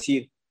va a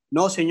decir,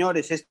 no,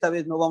 señores, esta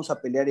vez no vamos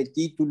a pelear el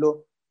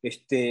título,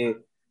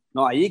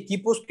 no, hay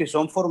equipos que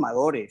son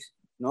formadores,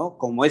 ¿no?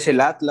 Como es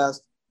el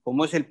Atlas,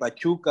 como es el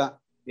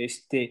Pachuca,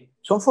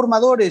 son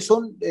formadores,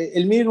 son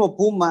el mismo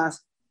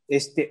Pumas,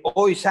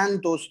 hoy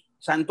Santos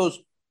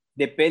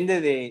depende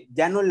de,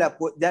 ya no le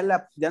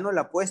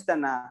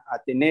apuestan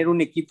a tener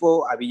un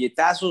equipo a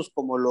billetazos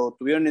como lo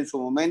tuvieron en su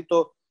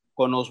momento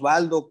con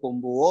Osvaldo, con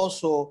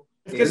Buoso.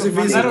 Es que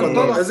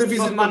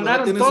nos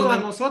mandaron todo a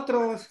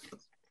nosotros.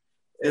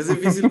 Es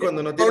difícil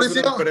cuando no tienes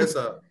una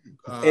empresa.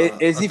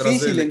 Es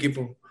difícil,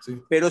 equipo,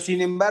 sí. Pero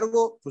sin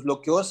embargo, pues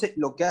lo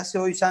que hace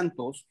hoy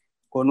Santos,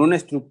 con una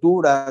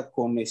estructura,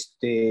 con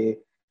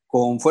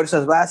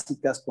fuerzas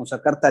básicas, con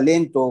sacar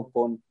talento,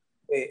 con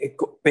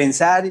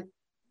pensar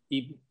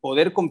y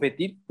poder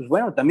competir, pues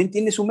bueno, también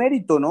tiene su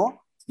mérito,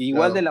 ¿no?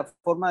 Igual claro. De la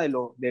forma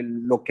de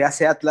lo que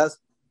hace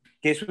Atlas,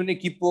 que es un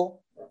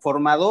equipo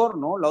formador,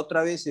 ¿no? La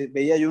otra vez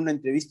veía yo una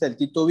entrevista del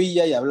Tito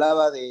Villa y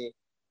hablaba de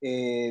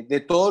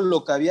todo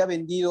lo que había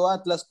vendido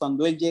Atlas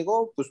cuando él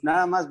llegó, pues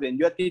nada más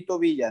vendió a Tito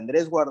Villa, a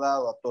Andrés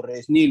Guardado, a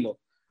Torres Nilo,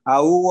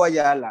 a Hugo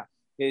Ayala,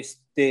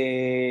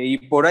 y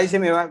por ahí se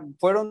me va,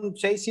 fueron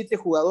 6, 7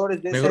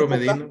 jugadores de Negro esa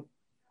época. Medina.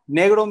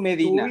 Negro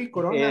Medina. Uy,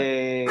 Corona.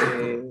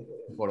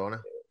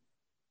 Corona.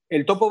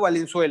 El Topo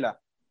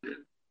Valenzuela.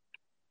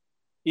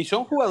 Y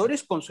son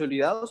jugadores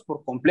consolidados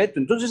por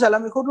completo. Entonces, a lo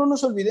mejor no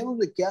nos olvidemos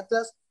de que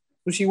Atlas,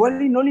 pues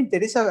igual y no le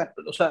interesa,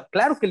 o sea,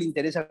 claro que le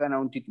interesa ganar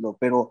un título,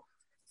 pero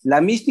la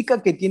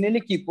mística que tiene el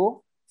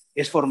equipo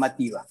es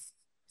formativa.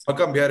 Va a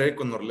cambiar,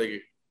 con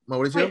Orlegui.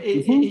 Mauricio.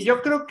 Y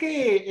yo creo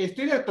que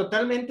estoy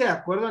totalmente de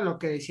acuerdo en lo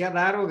que decía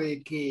Daro,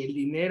 de que el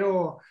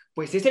dinero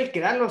pues es el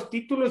que da los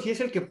títulos y es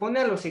el que pone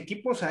a los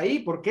equipos ahí,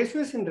 porque eso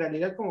es en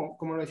realidad,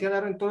 como lo decía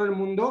Daro, en todo el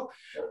mundo,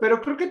 pero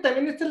creo que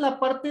también esta es la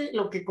parte,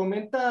 lo que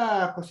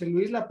comenta José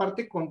Luis, la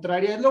parte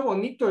contraria, es lo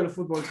bonito del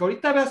fútbol, que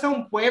ahorita veas a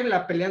un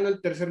Puebla peleando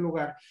el tercer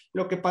lugar,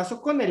 lo que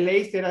pasó con el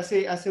Leicester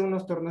hace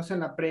unos torneos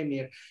en la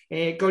Premier,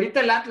 que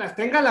ahorita el Atlas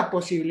tenga la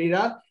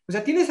posibilidad, o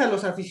sea, tienes a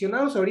los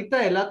aficionados ahorita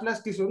del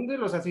Atlas, que son de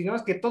los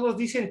aficionados que todos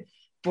dicen,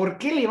 ¿por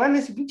qué le van a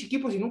ese pinche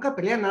equipo si nunca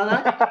pelea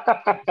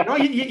nada? ¿No?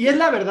 Y es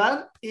la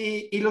verdad,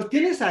 y los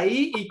tienes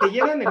ahí y te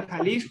llevan el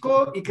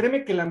Jalisco, y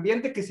créeme que el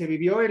ambiente que se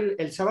vivió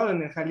el sábado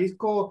en el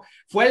Jalisco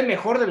fue el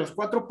mejor de los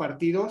 4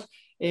 partidos.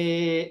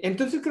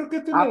 Entonces creo que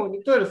esto es lo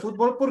bonito del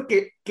fútbol,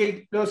 porque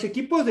que los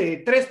equipos de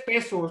 3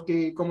 pesos,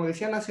 que como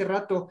decían hace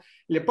rato,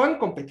 le puedan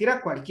competir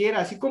a cualquiera,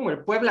 así como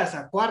el Puebla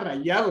sacó a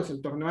Rayados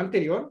el torneo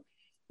anterior.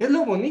 Es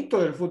lo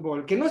bonito del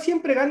fútbol, que no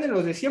siempre ganen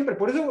los de siempre.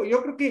 Por eso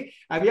yo creo que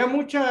había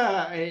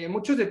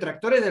muchos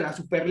detractores de la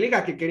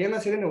Superliga que querían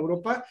hacer en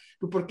Europa,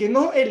 porque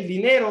no el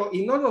dinero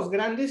y no los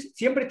grandes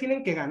siempre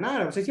tienen que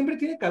ganar. O sea, siempre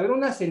tiene que haber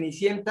una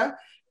cenicienta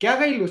que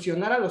haga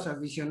ilusionar a los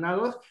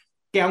aficionados,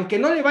 que aunque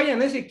no le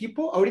vayan a ese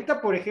equipo,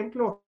 ahorita, por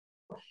ejemplo,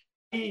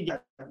 hay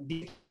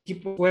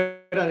equipo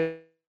fuera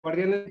de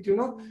Guardianes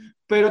 21,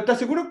 pero te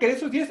aseguro que de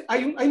esos 10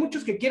 hay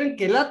muchos que quieren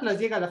que el Atlas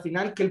llegue a la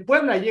final, que el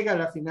Puebla llegue a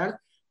la final,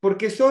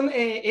 porque son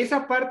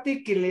esa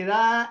parte que le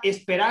da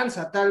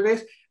esperanza, tal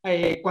vez,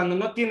 cuando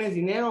no tienes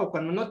dinero o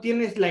cuando no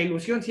tienes la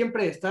ilusión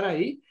siempre de estar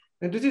ahí.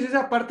 Entonces,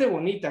 esa parte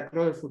bonita,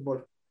 creo, del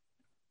fútbol.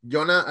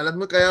 Jonah, hablas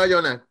muy callado,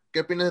 Jonah.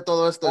 ¿Qué opinas de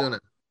todo esto, Jonah?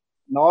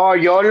 No,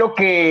 yo lo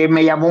que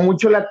me llamó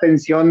mucho la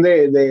atención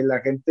de la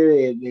gente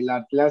del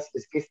Atlas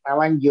es que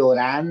estaban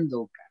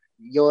llorando, cara,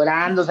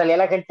 llorando, salía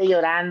la gente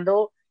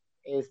llorando,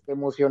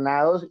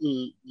 emocionados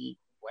y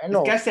bueno.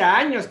 Es que hace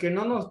años que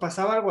no nos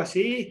pasaba algo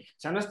así, o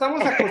sea, no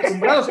estamos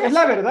acostumbrados, es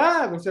la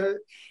verdad, o sea,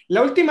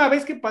 la última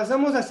vez que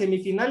pasamos a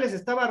semifinales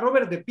estaba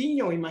Robert de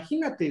Piño,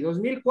 imagínate,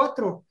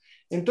 2004,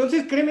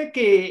 entonces créeme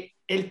que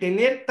el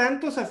tener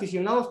tantos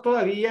aficionados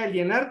todavía,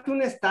 llenarte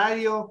un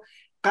estadio,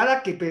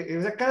 cada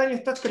año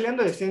estás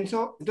peleando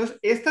descenso, entonces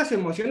estas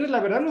emociones,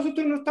 la verdad,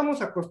 nosotros no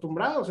estamos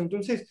acostumbrados,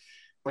 entonces,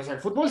 pues el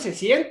fútbol se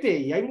siente,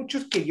 y hay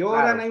muchos que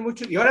lloran, claro. Hay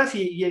muchos, y ahora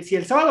si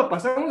el sábado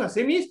pasamos a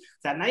semis,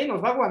 o sea, nadie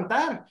nos va a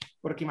aguantar,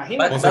 porque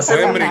imagínate. O se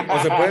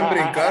pueden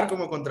brincar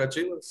como contra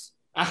Chivas.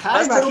 Ajá, va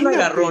a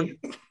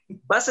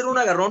ser un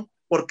agarrón,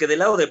 porque del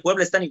lado de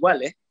Puebla están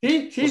igual, ¿eh?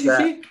 Sí.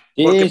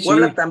 Porque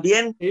Puebla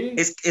también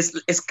es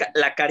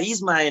la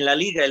carisma en la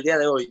liga el día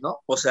de hoy, ¿no?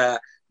 O sea,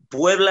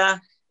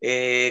 Puebla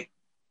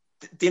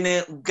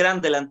tiene un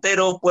gran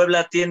delantero,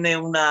 Puebla tiene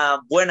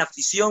una buena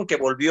afición que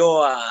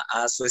volvió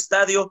a su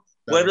estadio,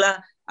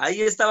 Puebla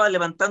ahí estaba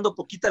levantando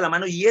poquita la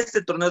mano y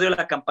este torneo dio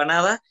la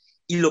campanada,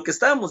 y lo que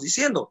estábamos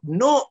diciendo,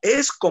 no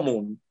es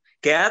común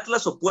que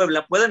Atlas o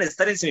Puebla puedan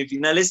estar en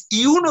semifinales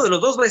y uno de los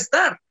dos va a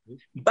estar.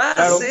 Va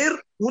a ser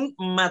un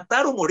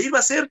matar o morir, va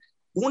a ser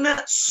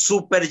una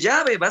super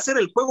llave, va a ser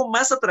el juego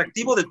más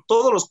atractivo de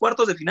todos los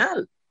cuartos de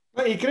final.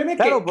 Y créeme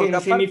que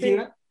en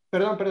semifinal...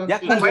 Perdón. Ya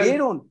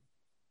cumplieron.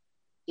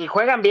 Y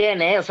juegan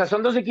bien, ¿eh? O sea,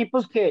 son dos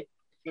equipos que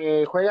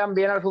juegan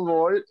bien al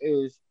fútbol.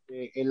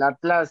 El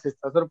Atlas se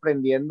está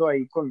sorprendiendo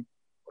ahí con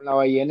la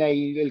Ballena,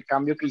 ahí el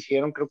cambio que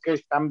hicieron. Creo que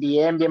están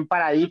bien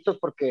paraditos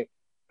porque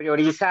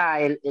prioriza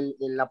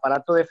el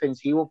aparato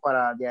defensivo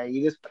para de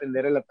ahí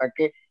desprender el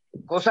ataque.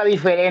 Cosa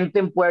diferente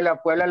en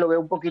Puebla. Puebla lo veo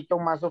un poquito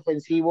más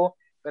ofensivo,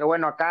 pero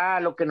bueno, acá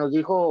lo que nos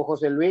dijo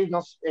José Luis,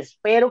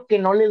 espero que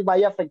no les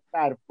vaya a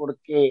afectar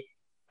porque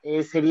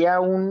sería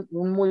un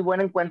muy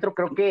buen encuentro.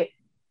 Creo que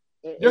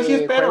yo sí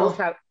espero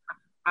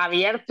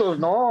abiertos,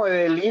 ¿no?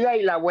 El ida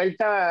y la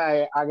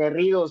vuelta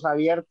aguerridos,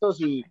 abiertos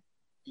y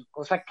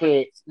cosa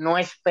que no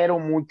espero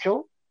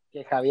mucho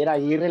que Javier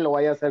Aguirre lo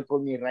vaya a hacer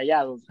con mis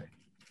Rayados.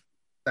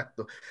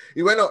 Exacto.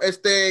 Y bueno,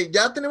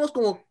 ya tenemos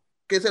como,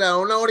 ¿qué será?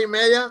 1 hora y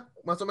media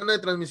más o menos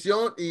de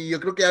transmisión, y yo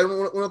creo que hay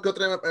uno que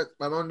otro vamos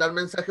a mandar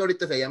mensaje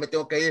ahorita, ya me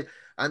tengo que ir.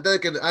 Antes de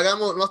que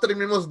no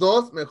terminemos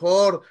 2,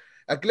 mejor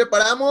aquí le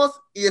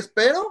paramos, y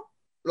espero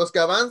los que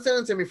avancen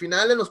en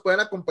semifinales nos puedan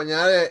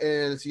acompañar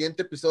en el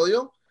siguiente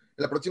episodio,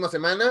 la próxima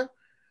semana.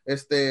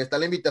 Está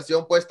la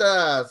invitación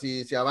puesta,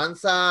 si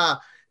avanza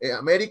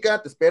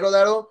América, te espero,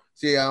 Daro.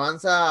 Si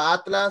avanza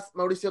Atlas,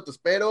 Mauricio, te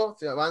espero.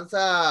 Si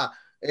avanza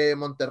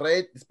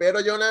Monterrey, te espero,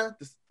 Jonah.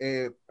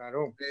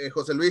 Claro.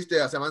 José Luis, si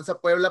avanza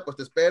Puebla, pues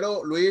te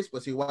espero. Luis,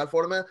 pues igual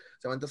forma,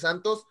 si avanza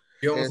Santos.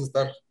 Y vamos a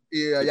estar.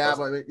 Y ya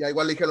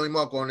igual dije lo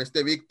mismo con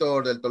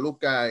Víctor del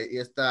Toluca y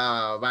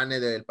esta Vane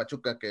del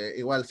Pachuca, que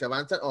igual se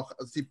avanzan,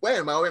 si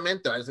pueden,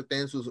 obviamente, a veces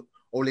tienen sus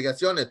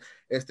obligaciones.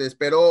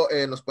 Espero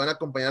nos puedan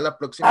acompañar la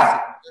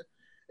próxima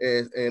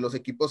los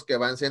equipos que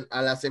avancen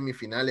a las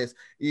semifinales.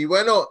 Y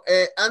bueno,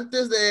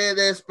 antes de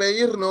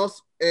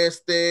despedirnos,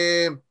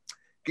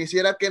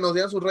 quisiera que nos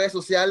dieran sus redes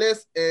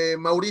sociales.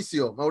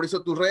 Mauricio,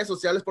 tus redes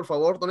sociales, por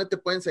favor, ¿dónde te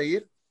pueden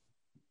seguir?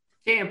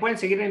 Sí, me pueden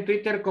seguir en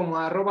Twitter como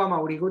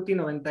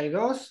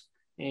 @mauriguti92,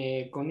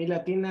 con I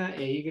latina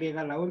e Y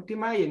la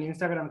última, y en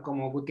Instagram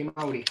como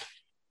Gutimauri.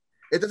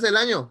 ¿Este es el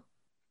año?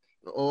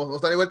 ¿O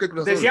están igual que el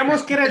Cruz Azul?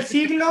 Decíamos que era el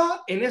siglo,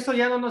 en eso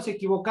ya no nos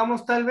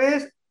equivocamos tal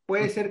vez,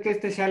 puede ser que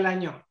este sea el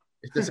año.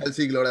 Este sea el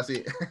siglo, ahora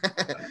sí.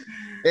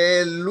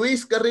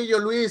 Luis Carrillo,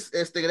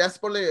 gracias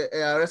por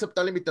haber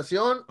aceptado la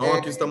invitación. No,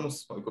 aquí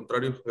estamos, al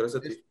contrario,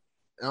 gracias a ti.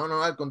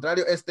 No, al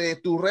contrario.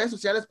 Tus redes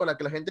sociales para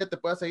que la gente te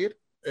pueda seguir.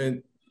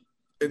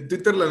 En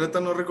Twitter, la neta,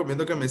 no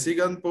recomiendo que me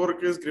sigan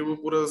porque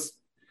escribo puras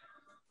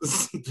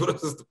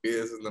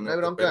estupideces, la neta. No hay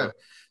bronca.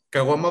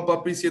 Caguama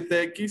Papi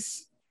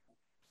 7X.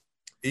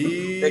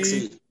 Y...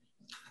 Sexy.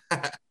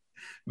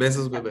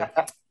 Besos, bebé.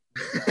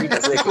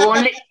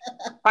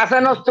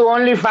 Pásanos tu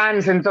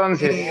OnlyFans,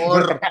 entonces.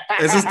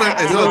 Eso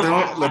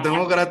lo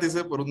tengo gratis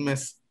por un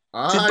mes.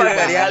 Sí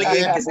pagaría a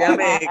alguien que se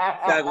llame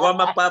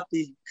Caguama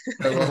Papi.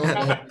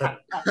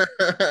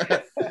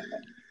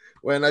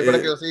 Bueno, ahí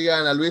para que lo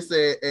sigan a Luis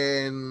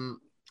en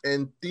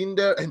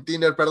Tinder,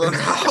 perdón.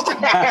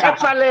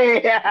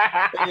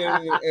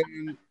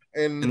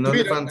 en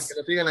Twitter, para que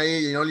lo sigan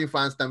ahí, y en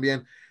OnlyFans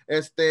también.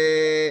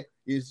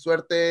 Y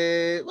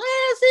suerte,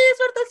 sí,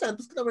 suerte al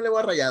Santos, que también le voy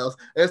a Rayados.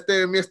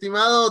 Mi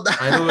estimado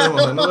ahí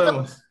nos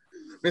vemos.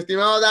 Mi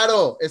estimado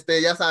Daro,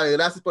 ya sabes,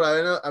 gracias por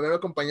haberme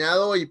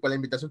acompañado y por la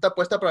invitación está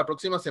puesta para la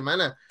próxima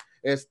semana.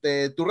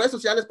 Tus redes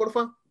sociales,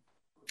 porfa.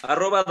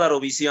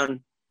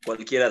 @Darovisión,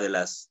 cualquiera de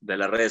las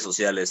redes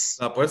sociales.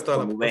 La apuesta.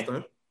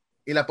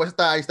 Y la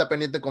apuesta ahí está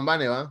pendiente con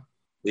Vane, ¿va?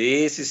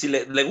 Sí,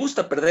 le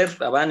gusta perder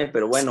a Vane,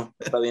 pero bueno,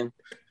 está bien.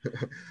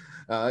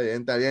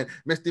 Bien, está bien.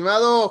 Mi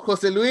estimado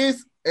José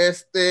Luis,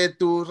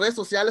 tus redes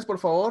sociales, por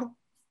favor.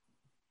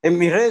 En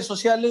mis redes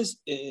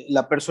sociales,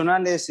 la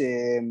personal es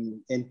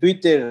en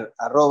Twitter,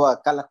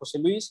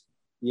 @CalaJoseLuis,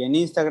 y en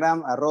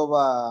Instagram,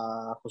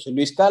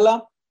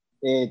 @JoseLuisCala.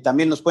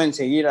 También nos pueden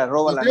seguir,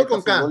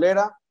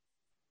 @LaNetaFutbolera,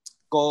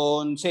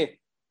 con C.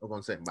 O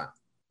con C, va.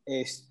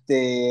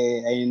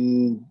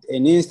 En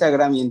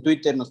Instagram y en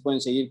Twitter nos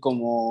pueden seguir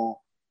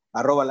como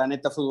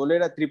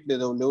 @LaNetaFutbolera,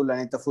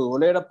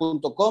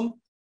 www.lanetafutbolera.com.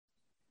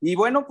 Y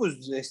bueno,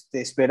 pues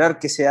esperar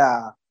que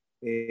sea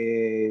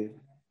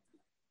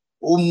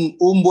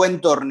un buen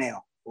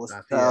torneo, o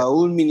sea,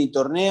 un mini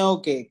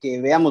torneo, que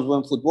veamos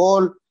buen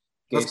fútbol.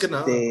 Más que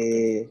nada.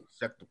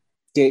 Exacto.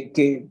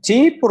 Que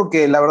sí,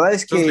 porque la verdad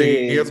es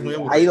que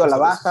ha ido a la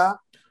baja.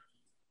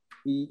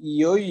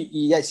 Y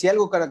hoy, si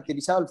algo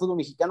caracterizaba al fútbol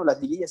mexicano, las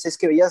liguillas, es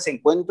que veías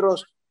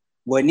encuentros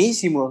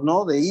buenísimos,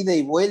 ¿no? De ida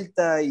y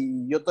vuelta,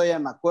 y yo todavía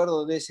me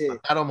acuerdo de ese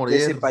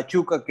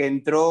Pachuca que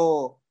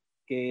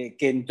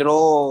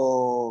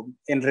entró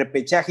en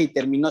repechaje y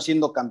terminó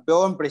siendo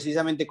campeón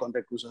precisamente contra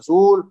el Cruz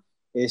Azul,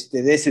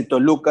 de ese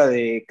Toluca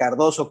de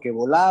Cardoso que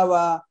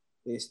volaba,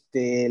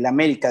 el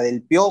América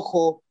del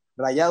Piojo,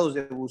 Rayados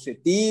de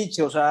Bucetich,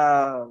 o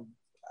sea,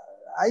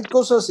 hay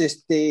cosas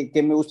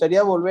que me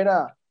gustaría volver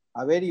a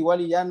ver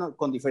igual y ya no,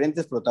 con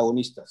diferentes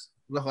protagonistas.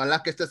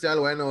 Ojalá que sea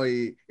bueno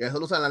y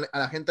saludos a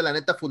la gente de la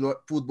neta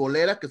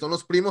futbolera, que son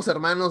los primos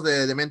hermanos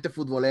de Mente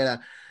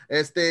Futbolera.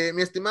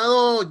 Mi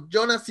estimado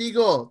Jonas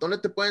Sigo, ¿dónde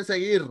te pueden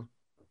seguir?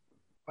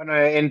 Bueno,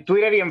 en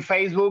Twitter y en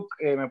Facebook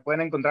me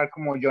pueden encontrar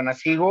como Jonas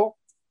Sigo.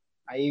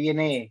 Ahí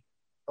viene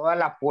toda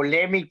la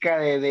polémica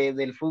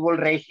del fútbol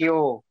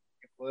regio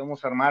que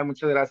podemos armar.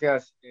 Muchas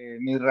gracias,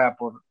 Misra,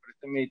 por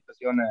esta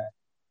invitación a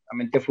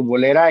Mente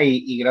Futbolera,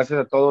 y gracias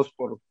a todos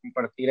por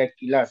compartir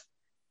aquí las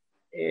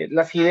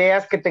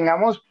ideas que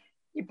tengamos.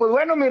 Y pues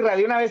bueno, Misra,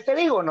 de una vez te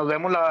digo, nos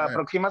vemos la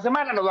próxima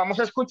semana, nos vamos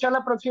a escuchar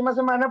la próxima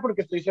semana,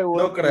 porque estoy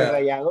seguro que los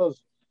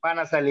Rayados van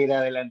a salir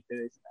adelante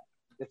de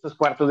estos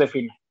cuartos de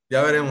final.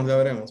 Ya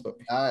veremos,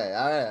 papi. A ver,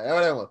 ya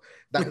veremos.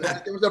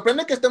 Me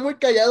sorprende que esté muy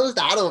callado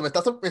Daro, me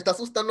está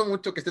asustando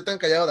mucho que esté tan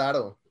callado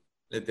Daro.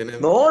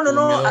 No.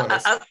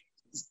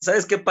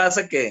 ¿Sabes qué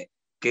pasa? Que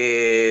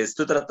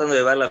estoy tratando de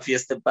llevar la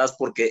fiesta en paz,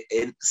 porque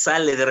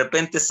de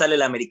repente sale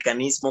el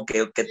americanismo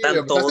que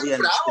tanto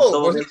odian en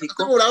todo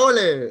México.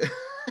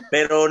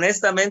 Pero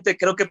honestamente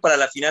creo que para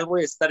la final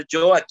voy a estar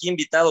yo aquí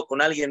invitado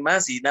con alguien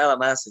más y nada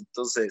más.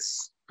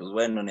 Entonces, pues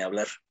bueno, ni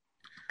hablar.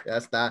 Ya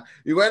está.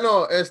 Y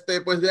bueno,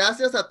 pues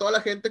gracias a toda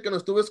la gente que nos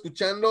estuvo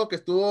escuchando, que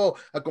estuvo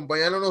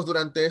acompañándonos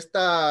durante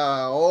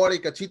esta hora y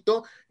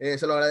cachito.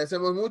 Se lo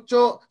agradecemos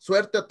mucho.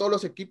 Suerte a todos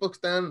los equipos que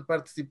están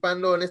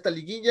participando en esta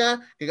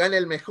liguilla. Que gane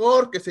el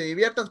mejor, que se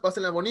diviertan,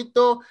 pásenla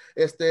bonito,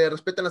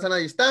 respeten la sana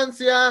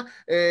distancia,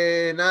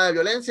 nada de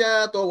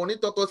violencia, todo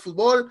bonito, todo es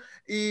fútbol.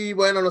 Y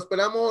bueno, nos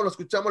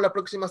escuchamos la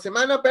próxima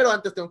semana, pero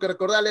antes tengo que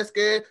recordarles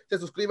que se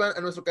suscriban a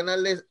nuestro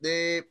canal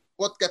de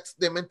podcasts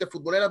de Mente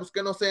Futbolera.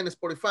 Búsquenos en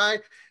Spotify,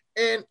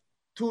 en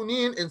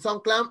TuneIn, en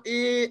SoundCloud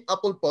y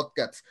Apple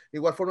Podcasts. De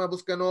igual forma,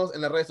 búsquenos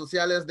en las redes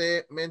sociales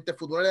de Mente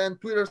Futbolera. En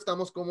Twitter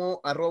estamos como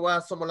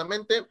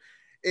 @somolamente.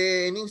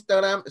 En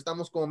Instagram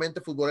estamos como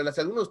Mente Futbolera. Si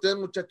alguno de ustedes,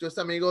 muchachos, es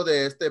amigo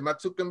de Mark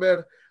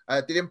Zuckerberg,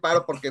 tienen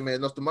paro porque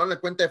nos tomaron la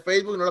cuenta de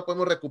Facebook y no la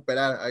podemos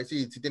recuperar. Ahí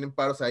sí tienen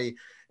paros ahí.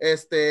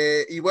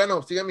 Y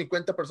bueno, sigan mi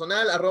cuenta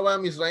personal,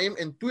 @Misraim,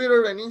 en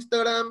Twitter, en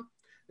Instagram,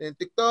 en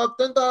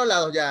TikTok, en todos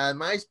lados ya, en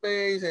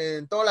MySpace,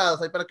 en todos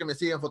lados, ahí para que me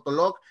sigan,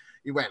 Fotolog.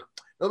 Y bueno,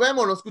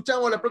 nos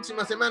escuchamos la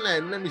próxima semana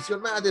en una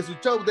emisión más de su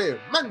show de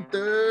Mente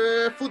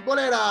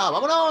Futbolera.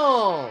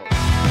 ¡Vámonos!